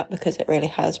therapy like that, because it really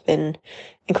has been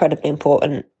incredibly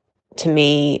important to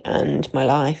me and my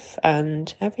life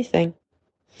and everything.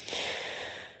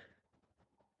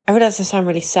 I realise I sound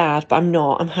really sad, but I'm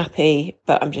not. I'm happy,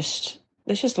 but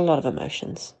there's just a lot of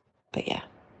emotions. But yeah.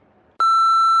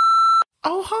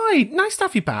 Oh, hi. Nice to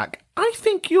have you back. I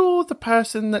think you're the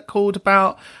person that called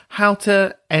about how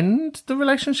to end the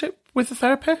relationship with a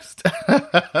therapist.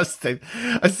 I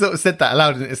sort of said that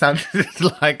aloud, and it sounded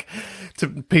like, to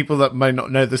people that may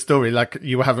not know the story, like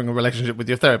you were having a relationship with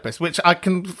your therapist, which I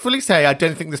can fully say I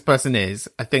don't think this person is.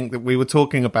 I think that we were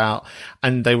talking about,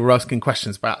 and they were asking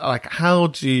questions about, like, how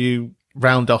do you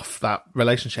round off that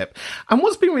relationship? And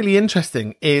what's been really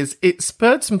interesting is it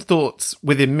spurred some thoughts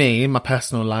within me in my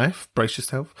personal life, brace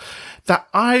yourself, that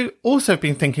I also have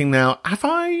been thinking now, have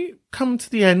I come to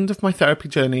the end of my therapy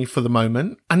journey for the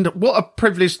moment? And what a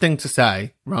privileged thing to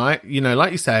say, right?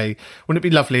 Like you say, wouldn't it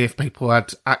be lovely if people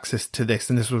had access to this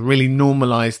and this was a really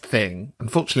normalised thing?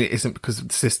 Unfortunately, it isn't, because of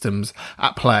the systems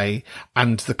at play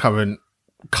and the current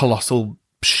colossal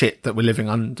shit that we're living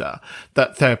under,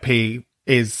 that therapy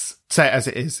is, say it as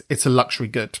it is, it's a luxury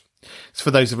good. It's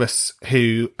for those of us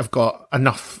who have got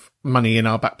enough money in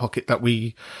our back pocket that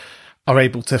we are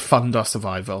able to fund our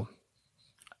survival.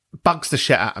 Bugs the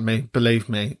shit out of me, believe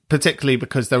me, particularly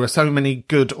because there are so many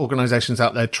good organisations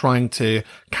out there trying to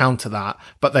counter that,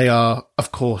 but they are,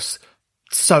 of course,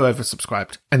 so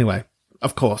oversubscribed. Anyway,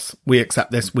 of course, we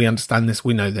accept this, we understand this,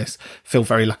 we know this, feel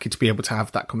very lucky to be able to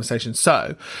have that conversation.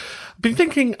 So, I've been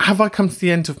thinking, have I come to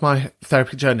the end of my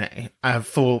therapy journey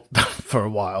for a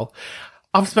while?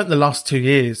 I've spent the last 2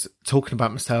 years talking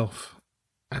about myself,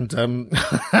 and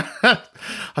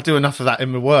I do enough of that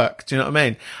in my work, do you know what I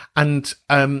mean?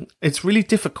 And it's really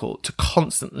difficult to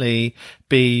constantly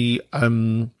be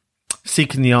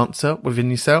seeking the answer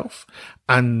within yourself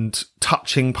and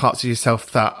touching parts of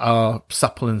yourself that are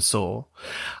supple and sore.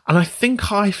 And I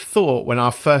think I thought when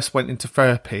I first went into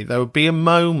therapy, there would be a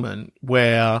moment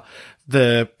where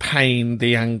the pain,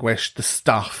 the anguish, the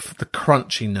stuff, the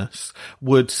crunchiness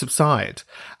would subside.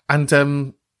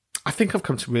 And I think I've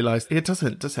come to realise it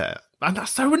doesn't, does it? And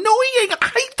that's so annoying.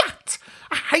 I hate that.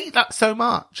 I hate that so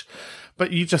much.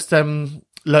 But you just learn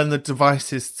the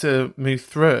devices to move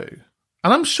through.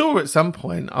 And I'm sure at some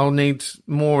point I'll need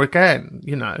more again,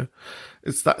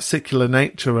 It's that secular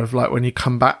nature of, like, when you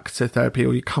come back to therapy,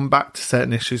 or you come back to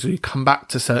certain issues, or you come back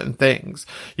to certain things,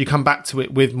 you come back to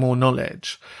it with more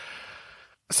knowledge.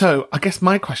 So I guess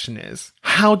my question is,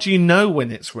 how do you know when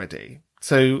it's ready?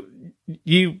 So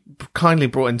you kindly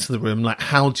brought into the room, like,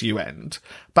 how do you end?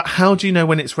 But how do you know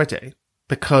when it's ready?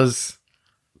 Because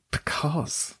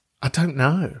I don't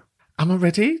know. Am I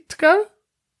ready to go?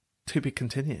 To be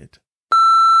continued.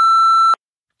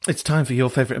 It's time for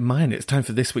your favourite and mine. It's time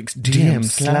for this week's DM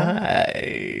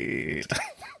slide.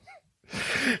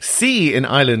 C in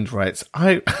Ireland writes,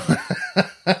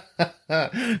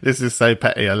 this is so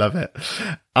petty, I love it.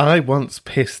 I once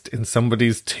pissed in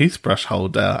somebody's toothbrush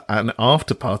holder at an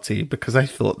after party because I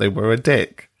thought they were a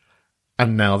dick.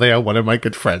 And now they are one of my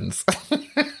good friends.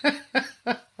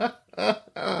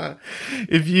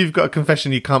 If you've got a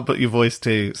confession you can't put your voice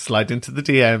to, slide into the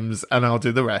DMs and I'll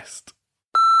do the rest.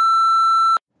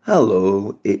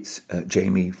 Hello, it's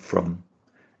Jamie from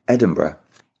Edinburgh.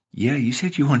 Yeah, you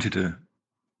said you wanted to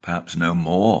perhaps know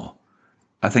more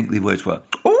I think the words were,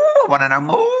 "Oh, I want to know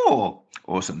more,"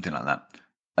 or something like that,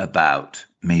 about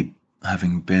me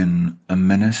having been a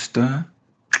minister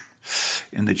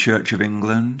in the Church of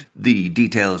England. The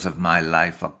details of my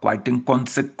life are quite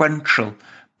inconsequential,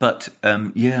 but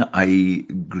I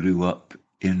grew up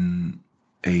in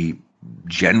a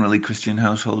generally Christian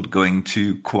household, going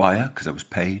to choir because I was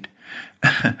paid,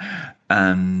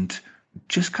 and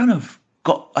just kind of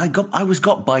I was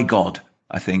got by God,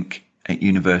 I think, at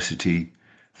university.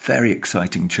 Very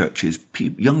exciting churches,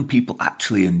 young people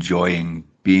actually enjoying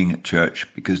being at church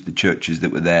because the churches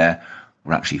that were there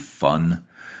were actually fun.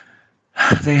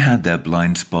 They had their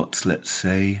blind spots, let's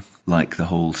say, like the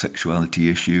whole sexuality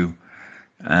issue.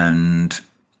 And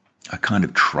I kind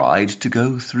of tried to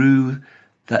go through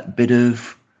that bit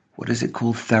of, what is it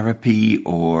called, therapy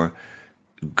or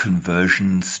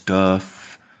conversion stuff.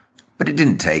 But it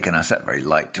didn't take, and I sat very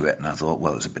light to it, and I thought,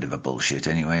 well, it's a bit of a bullshit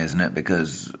anyway, isn't it?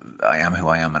 Because I am who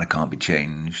I am and I can't be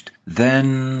changed.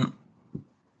 Then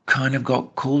kind of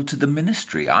got called to the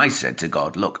ministry. I said to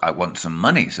God, look, I want some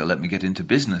money, so let me get into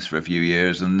business for a few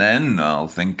years, and then I'll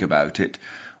think about it.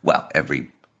 Well, every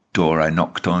door I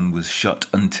knocked on was shut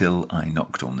until I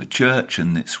knocked on the church,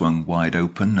 and it swung wide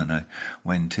open, and I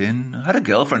went in. I had a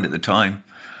girlfriend at the time,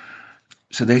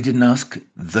 so they didn't ask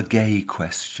the gay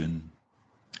question.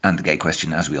 And the gay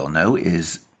question, as we all know,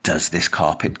 is, does this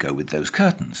carpet go with those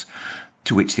curtains?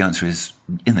 To which the answer is,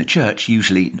 in the church,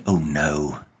 usually, oh,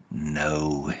 no,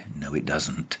 it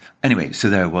doesn't. Anyway,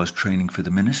 so there I was training for the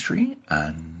ministry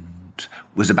and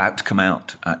was about to come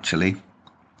out, actually.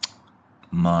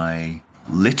 My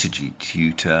liturgy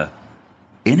tutor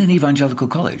in an evangelical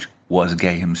college was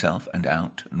gay himself and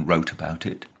out and wrote about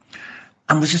it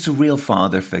and was just a real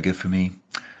father figure for me.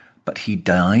 But he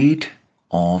died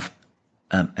of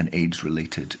an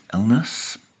AIDS-related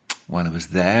illness while I was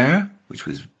there, which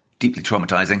was deeply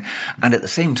traumatizing. And at the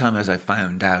same time as I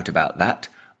found out about that,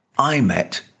 I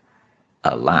met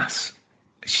a lass.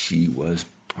 She was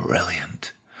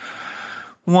brilliant.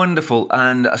 Wonderful.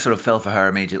 And I sort of fell for her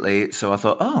immediately. So I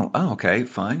thought, oh, okay,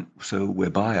 fine. So we're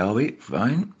bi, are we?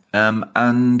 Fine.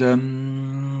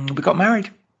 And we got married.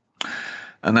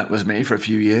 And that was me for a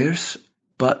few years.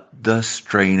 But the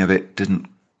strain of it didn't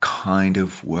kind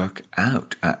of work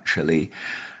out, actually.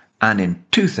 And in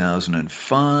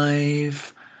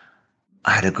 2005,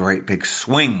 I had a great big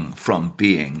swing from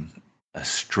being a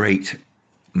straight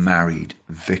married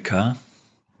vicar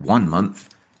 1 month,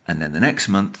 and then the next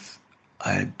month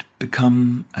I'd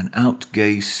become an out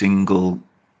gay single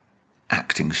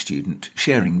acting student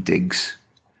sharing digs.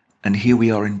 And here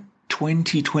we are in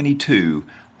 2022,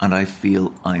 and I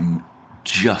feel I'm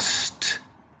just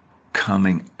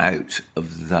coming out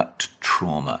of that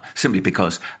trauma, simply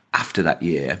because after that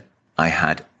year I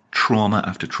had trauma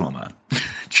after trauma,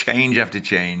 change after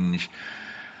change.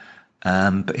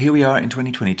 But here we are in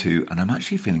 2022, and I'm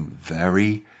actually feeling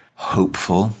very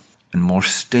hopeful and more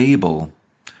stable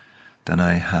than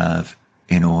I have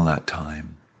in all that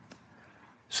time.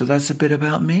 So that's a bit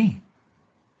about me.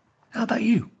 How about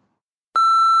you?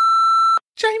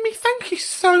 Jamie, thank you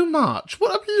so much.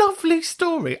 What a lovely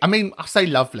story. I mean, I say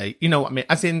lovely, you know what I mean?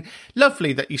 As in,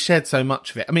 lovely that you shared so much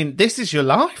of it. I mean, this is your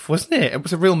life, wasn't it? It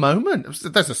was a real moment.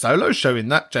 There's a solo show in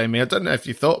that, Jamie. I don't know if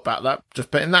you thought about that. Just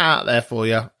putting that out there for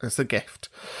you. It's a gift.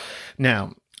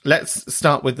 Now, let's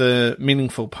start with the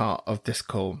meaningful part of this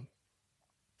call.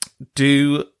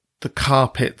 Do the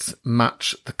carpets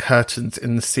match the curtains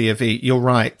in the C of E? You're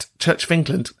right. Church of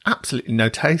England, absolutely no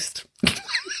taste.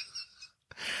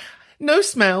 No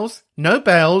smells, no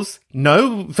bells,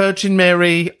 no Virgin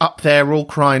Mary up there all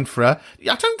crying for her.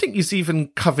 I don't think you even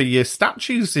cover your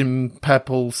statues in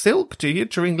purple silk, do you,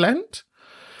 during Lent?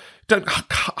 Don't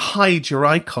hide your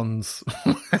icons.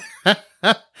 Do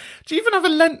you even have a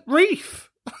Lent wreath?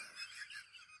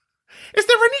 Is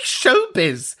there any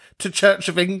showbiz to Church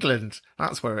of England?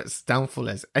 That's where its downfall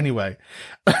is. Anyway,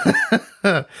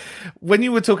 when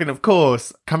you were talking, of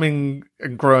course, coming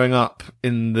and growing up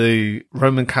in the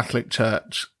Roman Catholic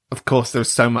Church, of course,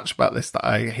 there's so much about this that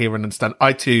I hear and understand.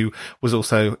 I, too, was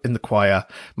also in the choir.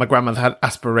 My grandmother had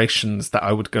aspirations that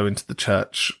I would go into the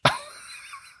church.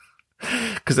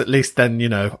 Because at least then, you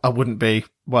know, I wouldn't be,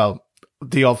 well,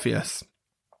 the obvious.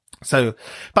 So,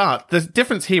 but the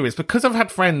difference here is because I've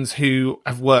had friends who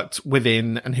have worked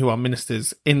within and who are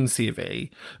ministers in C of E,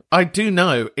 I do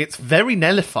know it's very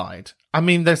nullified. I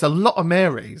mean, there's a lot of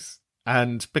Marys,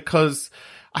 and because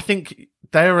I think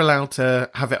they're allowed to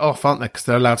have it off, aren't they? Because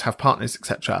they're allowed to have partners,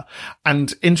 etc.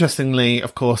 And interestingly,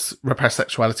 of course, repressed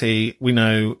sexuality, we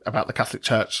know about the Catholic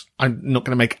Church. I'm not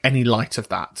going to make any light of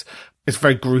that. It's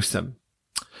very gruesome.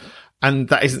 And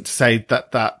that isn't to say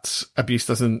that abuse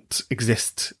doesn't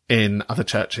exist in other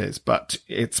churches, but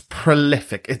it's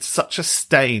prolific. It's such a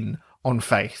stain on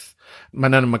faith. My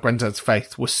nan and my granddad's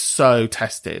faith was so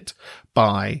tested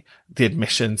by the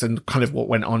admissions and kind of what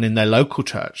went on in their local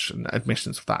church and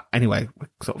admissions of that. Anyway, we're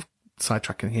sort of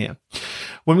sidetracking here.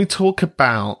 When we talk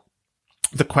about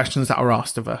the questions that are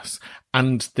asked of us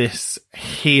and this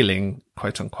healing,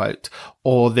 quote unquote,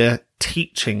 or the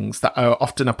teachings that are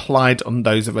often applied on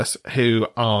those of us who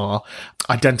are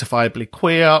identifiably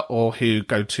queer or who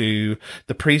go to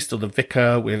the priest or the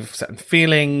vicar with certain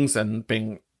feelings and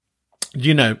being,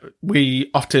 you know,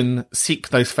 we often seek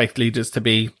those faith leaders to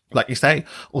be, like you say,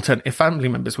 alternative family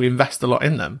members. We invest a lot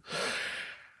in them.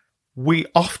 We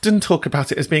often talk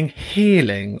about it as being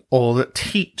healing or the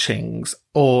teachings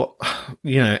or,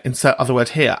 you know, insert other word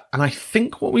here. And I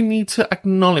think what we need to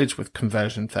acknowledge with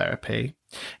conversion therapy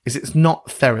is it's not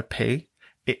therapy.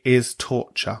 It is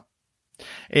torture.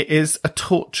 It is a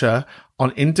torture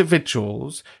on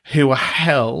individuals who are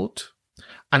held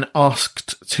and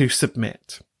asked to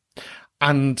submit.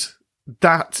 And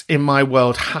that, in my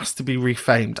world, has to be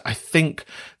reframed. I think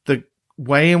the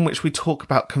way in which we talk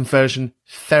about conversion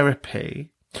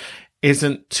therapy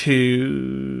isn't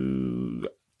to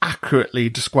accurately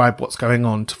describe what's going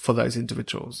on for those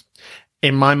individuals.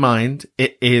 In my mind,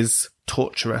 it is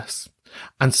torturous.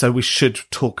 And so we should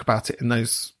talk about it in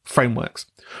those frameworks.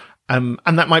 And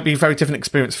that might be a very different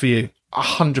experience for you.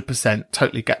 100%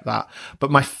 totally get that.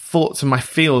 But my thoughts and my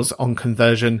feels on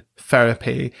conversion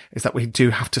therapy is that we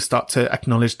do have to start to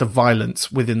acknowledge the violence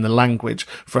within the language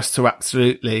for us to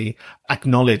absolutely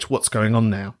acknowledge what's going on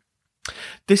now.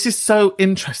 This is so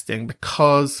interesting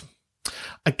because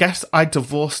I guess I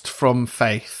divorced from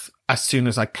faith as soon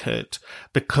as I could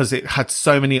because it had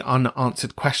so many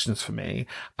unanswered questions for me.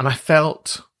 And I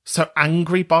felt so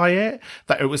angry by it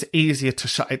that it was easier to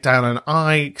shut it down. And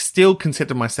I still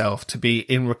consider myself to be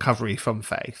in recovery from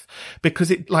faith because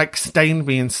it like stained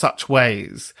me in such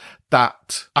ways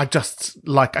that I just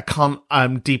I can't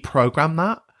deprogram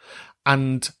that.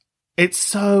 And it's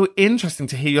so interesting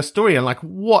to hear your story and like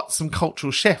what some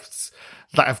cultural shifts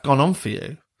that have gone on for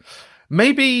you.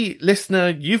 Maybe, listener,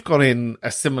 you've gone in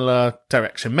a similar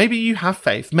direction. Maybe you have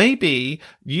faith. Maybe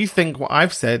you think what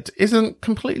I've said isn't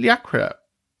completely accurate.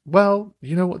 Well,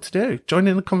 you know what to do. Join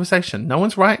in the conversation. No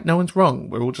one's right, no one's wrong.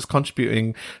 We're all just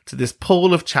contributing to this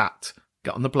pool of chat.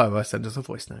 Get on the blower, send us a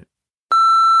voice note.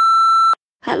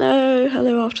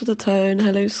 Hello After the Tone.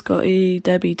 Hello Scotty,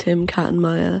 Debbie, Tim, Kat and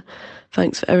Maya.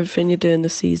 Thanks for everything you're doing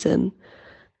this season.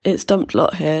 It's Dumped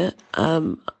Lot here.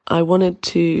 I wanted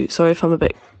to, sorry if I'm a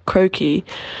bit croaky,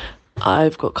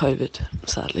 I've got COVID,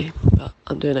 sadly, but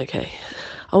I'm doing okay.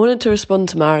 I wanted to respond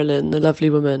to Marilyn, the lovely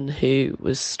woman who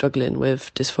was struggling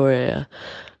with dysphoria.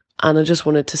 And I just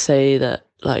wanted to say that,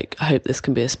 I hope this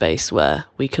can be a space where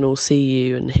we can all see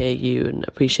you and hear you and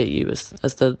appreciate you as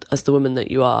the woman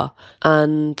that you are.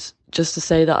 And just to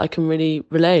say that I can really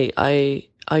relate. I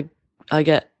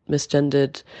get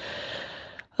misgendered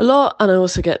a lot, and I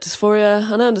also get dysphoria,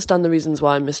 and I understand the reasons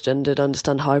why I'm misgendered. I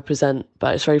understand how I present,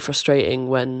 but it's very frustrating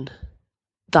when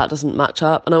that doesn't match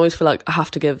up. And I always feel like I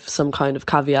have to give some kind of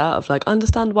caveat of I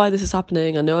understand why this is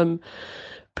happening. I know I'm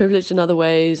privileged in other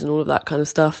ways and all of that kind of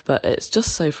stuff, but it's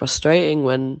just so frustrating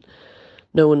when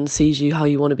no one sees you how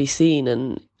you want to be seen.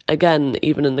 And again,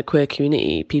 even in the queer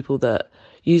community, people that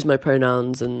use my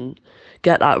pronouns and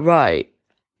get that right,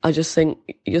 I just think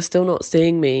you're still not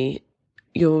seeing me.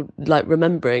 You're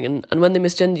remembering, and when they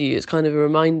misgender you, it's kind of a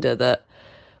reminder that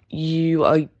you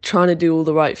are trying to do all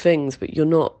the right things, but you're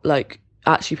not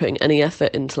actually putting any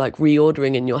effort into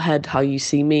reordering in your head how you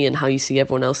see me and how you see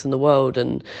everyone else in the world.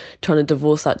 And trying to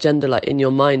divorce that gender in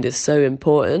your mind is so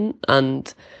important,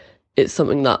 and it's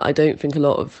something that I don't think a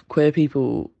lot of queer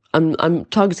people, I'm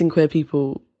targeting queer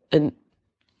people and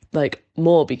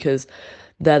more because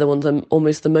they're the ones I'm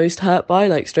almost the most hurt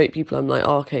by. Straight people, I'm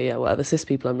oh, okay, yeah, whatever. Cis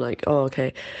people, I'm oh,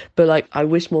 okay. But I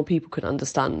wish more people could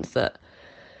understand that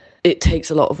it takes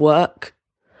a lot of work.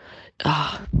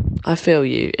 I feel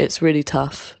you. It's really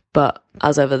tough. But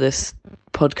as ever, this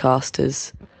podcast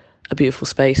is a beautiful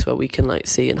space where we can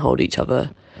see and hold each other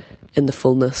in the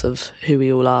fullness of who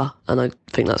we all are. And I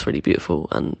think that's really beautiful.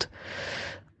 And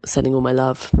sending all my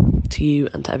love to you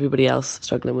and to everybody else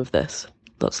struggling with this.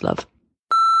 Lots of love.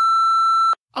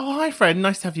 Oh, hi, friend.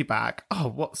 Nice to have you back. Oh,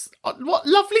 what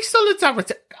lovely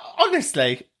solidarity.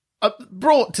 Honestly,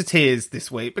 brought to tears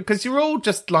this week because you're all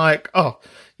just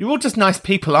you're all just nice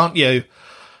people, aren't you?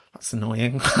 That's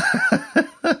annoying.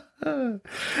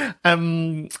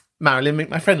 Marilyn, meet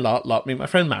my friend Lot, meet my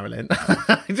friend Marilyn.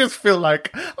 I just feel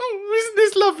Isn't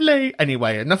this lovely?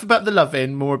 Anyway, enough about the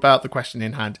loving, more about the question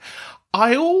in hand.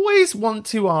 I always want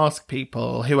to ask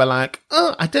people who are like,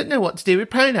 oh, I don't know what to do with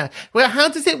pronoun. Well, how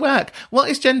does it work? What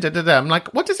is gender? I'm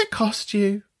like, what does it cost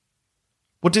you?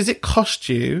 What does it cost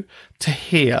you to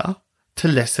hear, to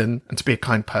listen, and to be a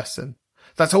kind person?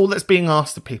 That's all that's being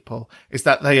asked of people, is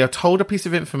that they are told a piece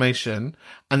of information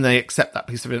and they accept that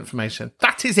piece of information.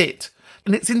 That is it.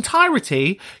 In its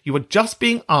entirety, you are just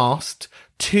being asked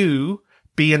to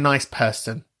be a nice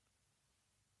person.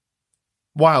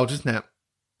 Wild, isn't it?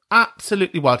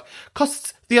 Absolutely wild.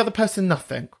 Costs the other person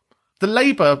nothing. The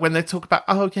Labour, when they talk about,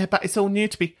 oh yeah, but it's all new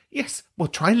to me. Yes, well,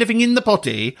 try living in the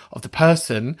body of the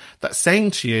person that's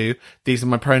saying to you, these are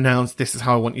my pronouns, this is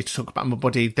how I want you to talk about my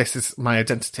body, this is my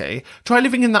identity. Try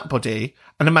living in that body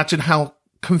and imagine how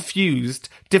confused,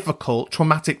 difficult,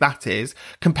 traumatic that is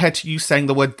compared to you saying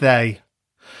the word they.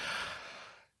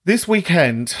 This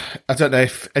weekend, I don't know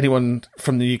if anyone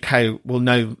from the UK will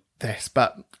know this,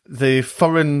 but the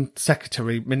Foreign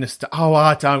Secretary Minister,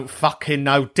 I don't fucking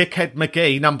know, Dickhead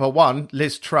McGee, number one,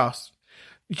 Liz Truss,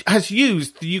 has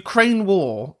used the Ukraine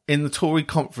war in the Tory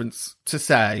conference to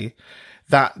say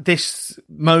that this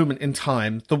moment in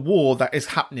time, the war that is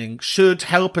happening, should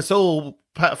help us all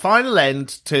put a final end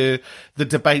to the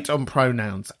debate on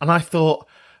pronouns. And I thought,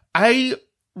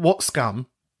 what scum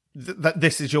that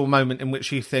this is your moment in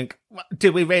which you think,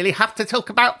 do we really have to talk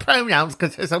about pronouns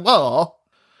because there's a war?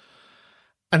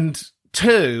 And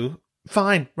two,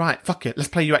 fine, right, fuck it, let's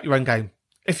play you at your own game.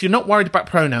 If you're not worried about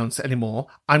pronouns anymore,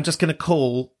 I'm just going to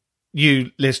call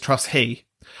you, Liz Truss, he.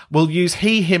 We'll use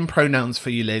he, him pronouns for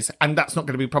you, Liz, and that's not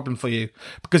going to be a problem for you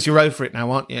because you're over it now,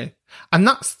 aren't you? And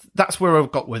that's where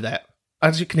I've got with it.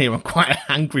 As you can hear, I'm quite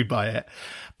angry by it.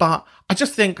 But I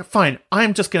just think, fine,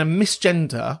 I'm just going to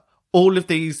misgender all of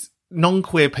these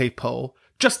non-queer people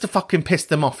just to fucking piss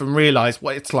them off and realise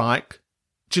what it's like.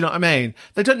 Do you know what I mean?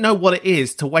 They don't know what it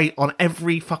is to wait on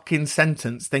every fucking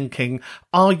sentence thinking,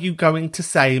 are you going to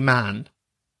say man?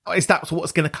 Is that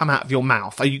what's going to come out of your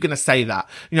mouth? Are you going to say that?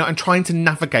 You know, and trying to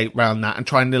navigate around that and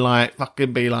trying to like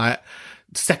fucking be like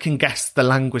second guess the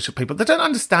language of people. They don't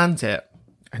understand it.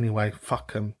 Anyway,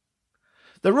 fuck them.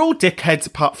 They're all dickheads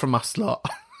apart from us lot.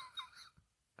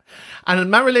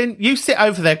 And Marilyn, you sit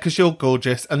over there because you're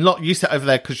gorgeous, and Lot, you sit over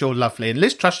there because you're lovely. And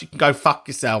Liz Truss, you can go fuck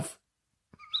yourself.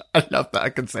 I love that I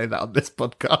can say that on this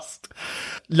podcast.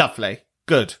 Lovely.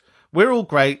 Good. We're all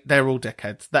great. They're all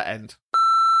dickheads. The end.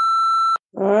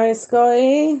 All right,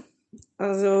 Scotty.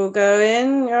 How's it all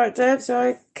going? You all right, Deb?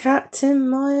 Sorry, Kat, Tim,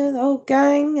 Maya, the whole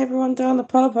gang, everyone down the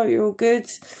pub. Hope you're all good.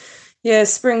 Yeah,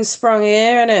 spring sprung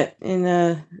here, innit?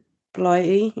 In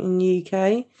Blighty in the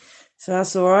UK. So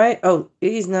that's all right. Oh,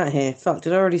 he's not here. Fuck,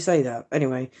 did I already say that?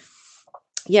 Anyway.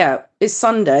 Yeah, it's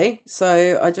Sunday.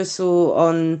 So I just saw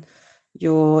on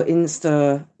your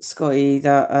Insta, Scotty,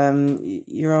 that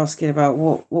you're asking about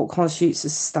what constitutes a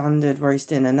standard roast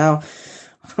dinner. Now,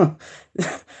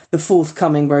 the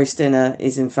forthcoming roast dinner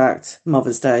is in fact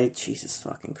Mother's Day. Jesus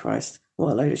fucking Christ,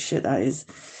 what a load of shit that is.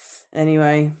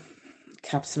 Anyway,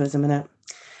 capitalism innit.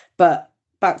 But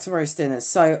back to roast dinners.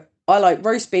 So I like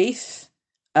roast beef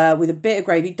with a bit of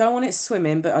gravy. Don't want it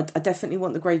swimming, but I definitely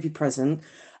want the gravy present.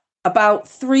 About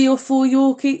 3 or 4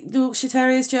 Yorkshire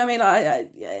Terriers. Do you know what I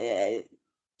mean?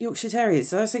 Yorkshire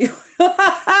Terriers. Did I say?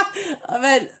 I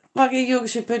meant fucking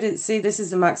Yorkshire pudding. See, this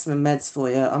is the maximum meds for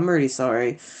you. I'm really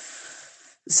sorry.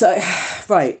 So,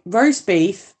 right, roast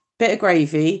beef, bit of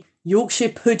gravy, Yorkshire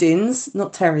puddings,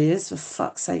 not terriers, for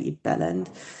fuck's sake, you bellend.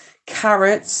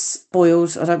 Carrots,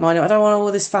 boiled. I don't mind it. I don't want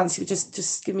all this fancy.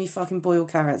 Just give me fucking boiled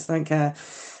carrots. I don't care.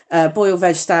 Boiled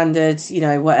veg standard, you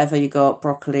know, whatever you got,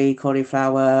 broccoli,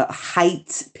 cauliflower. I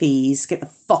hate peas. Get the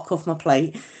fuck off my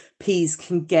plate. Peas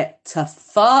can get to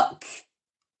fuck,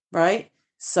 right?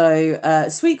 So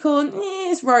sweet corn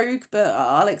is rogue, but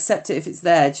I'll accept it if it's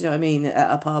there. Do you know what I mean?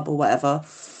 At a pub or whatever.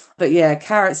 But yeah,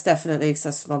 carrots definitely, because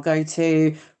that's my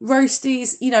go-to.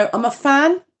 Roasties, you know, I'm a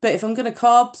fan, but if I'm going to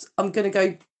carbs, I'm going to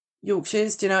go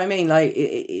Yorkshires. Do you know what I mean? Like,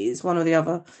 it's one or the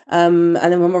other. And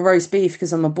then with my roast beef,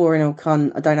 because I'm a boring old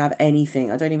cunt, I don't have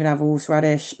anything. I don't even have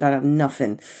horseradish. I don't have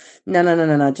nothing.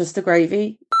 No. Just the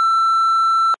gravy.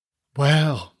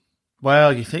 Well,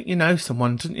 you think you know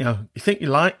someone, don't you? You think you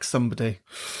like somebody.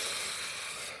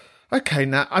 Okay,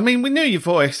 Nat. I mean, we knew your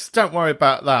voice. Don't worry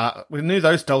about that. We knew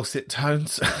those dulcet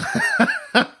tones.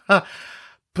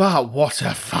 But what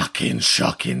a fucking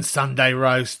shocking Sunday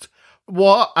roast.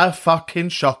 What a fucking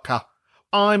shocker.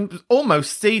 I'm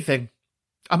almost seething.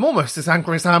 I'm almost as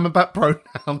angry as I am about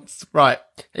pronouns. Right,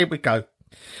 here we go.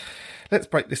 Let's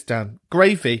break this down.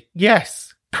 Gravy.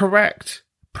 Yes, correct.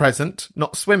 Present,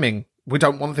 not swimming. We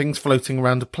don't want things floating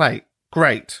around a plate.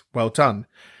 Great, well done.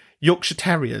 Yorkshire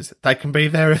Terriers, they can be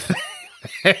there if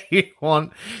they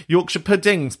want. Yorkshire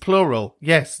Puddings, plural.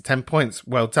 Yes, 10 points.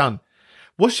 Well done.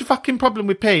 What's your fucking problem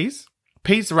with peas?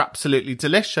 Peas are absolutely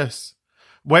delicious.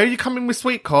 Where are you coming with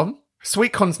sweet corn?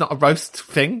 Sweet corn's not a roast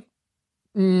thing.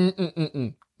 No.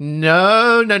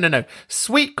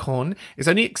 Sweet corn is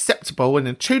only acceptable in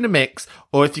a tuna mix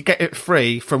or if you get it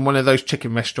free from one of those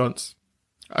chicken restaurants.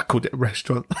 I called it a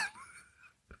restaurant.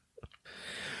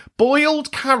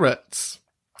 Boiled carrots.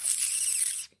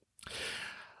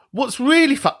 What's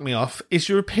really fucked me off is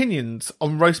your opinions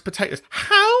on roast potatoes.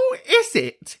 How is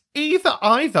it either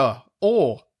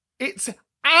or? It's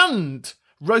and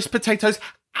roast potatoes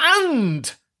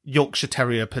and Yorkshire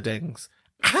Terrier puddings.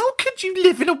 How could you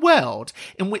live in a world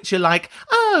in which you're like,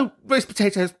 oh, roast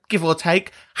potatoes, give or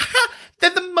take?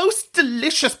 They're the most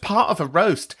delicious part of a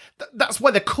roast. That's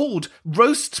why they're called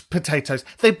roast potatoes.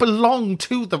 They belong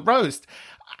to the roast.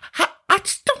 I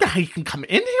just don't know how you can come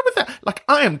in here with that. Like,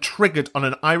 I am triggered on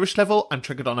an Irish level. I'm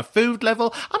triggered on a food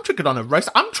level. I'm triggered on a roast.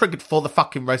 I'm triggered for the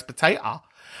fucking roast potato.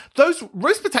 Those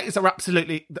roast potatoes are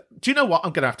absolutely... Do you know what?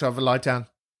 I'm going to have a lie down.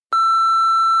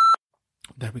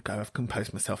 There we go. I've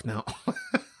composed myself now.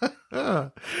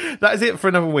 That is it for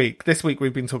another week. This week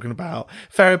we've been talking about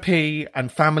therapy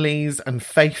and families and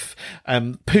faith,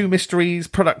 poo mysteries,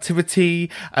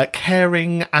 productivity,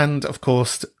 caring, and of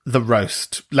course the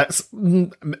roast. I've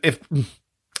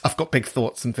got big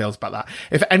thoughts and feels about that.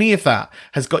 If any of that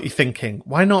has got you thinking,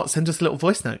 why not send us a little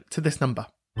voice note to this number?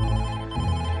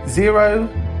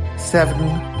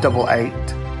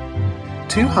 0788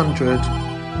 200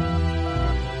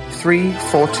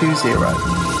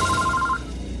 3420.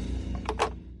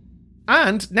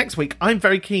 And next week, I'm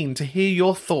very keen to hear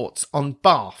your thoughts on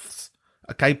baths.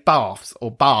 Okay, baths.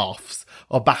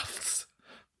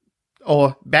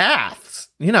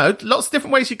 You know, lots of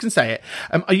different ways you can say it.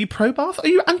 Are you pro-bath? Are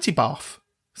you anti-bath?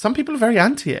 Some people are very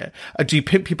anti it. Do you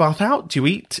pimp your bath out? Do you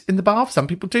eat in the bath? Some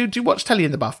people do. Do you watch telly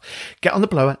in the bath? Get on the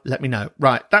blower. Let me know.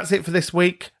 Right, that's it for this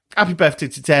week. Happy birthday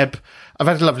to Deb. I've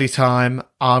had a lovely time.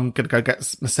 I'm going to go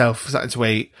get myself something to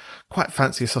eat. Quite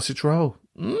fancy a sausage roll.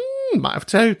 Might have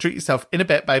to. Treat yourself in a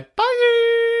bit, babe. Bye.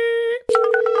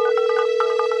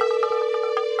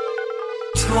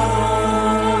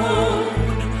 Tone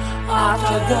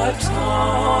after the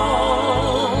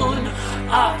tone,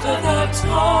 after the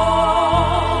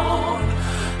tone.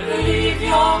 Leave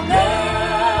your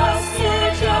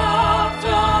message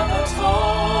after the tone.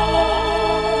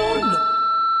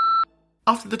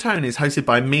 After the Tone is hosted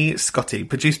by me, Scotty,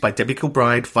 produced by Debbie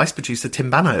Kilbride, vice producer Tim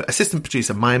Bano, assistant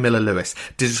producer Maya Miller-Lewis,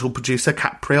 digital producer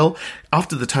Kat Prill.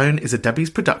 After the Tone is a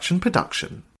Debbie's production.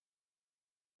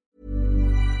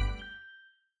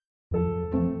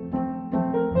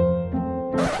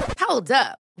 Hold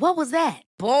up. What was that?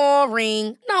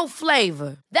 Boring. No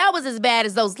flavor. That was as bad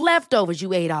as those leftovers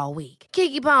you ate all week.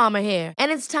 Keke Palmer here,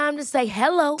 and it's time to say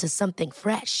hello to something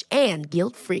fresh and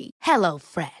guilt-free. Hello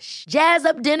Fresh. Jazz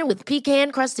up dinner with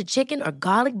pecan-crusted chicken or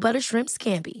garlic butter shrimp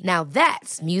scampi. Now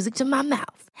that's music to my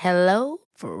mouth. Hello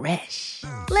Fresh.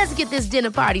 Let's get this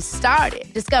dinner party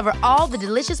started. Discover all the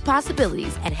delicious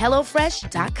possibilities at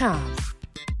HelloFresh.com.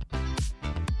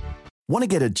 Want to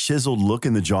get a chiseled look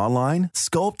in the jawline?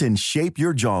 Sculpt and shape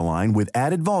your jawline with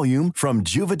added volume from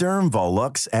Juvederm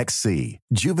Volux XC.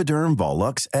 Juvederm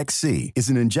Volux XC is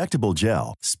an injectable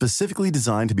gel specifically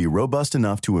designed to be robust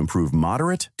enough to improve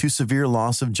moderate to severe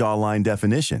loss of jawline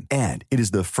definition. And it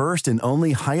is the first and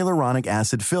only hyaluronic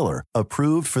acid filler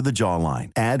approved for the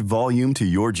jawline. Add volume to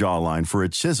your jawline for a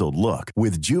chiseled look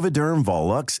with Juvederm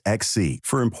Volux XC.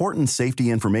 For important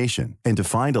safety information and to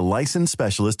find a licensed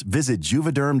specialist, visit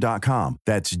Juvederm.com.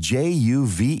 That's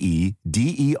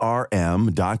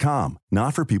Juvederm.com.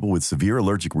 Not for people with severe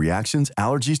allergic reactions,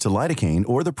 allergies to lidocaine,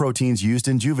 or the proteins used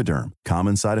in Juvederm.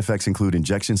 Common side effects include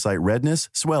injection site redness,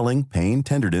 swelling, pain,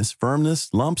 tenderness, firmness,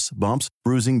 lumps, bumps,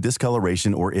 bruising,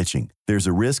 discoloration, or itching. There's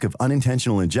a risk of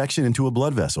unintentional injection into a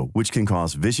blood vessel, which can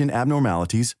cause vision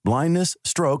abnormalities, blindness,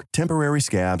 stroke, temporary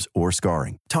scabs, or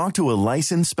scarring. Talk to a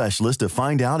licensed specialist to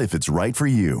find out if it's right for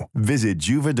you. Visit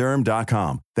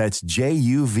Juvederm.com. That's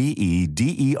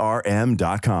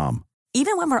Juvederm.com.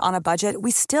 Even when we're on a budget,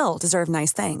 we still deserve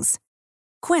nice things.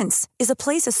 Quince is a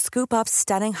place to scoop up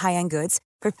stunning high-end goods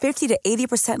for 50 to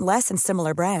 80% less than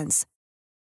similar brands.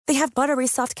 They have buttery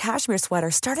soft cashmere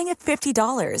sweaters starting at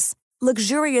 $50,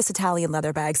 luxurious Italian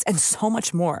leather bags, and so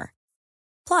much more.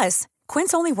 Plus,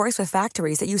 Quince only works with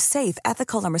factories that use safe,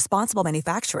 ethical, and responsible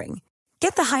manufacturing.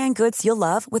 Get the high-end goods you'll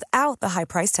love without the high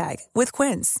price tag with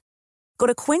Quince. Go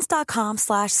to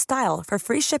quince.com/style for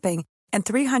free shipping and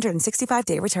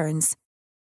 365-day returns.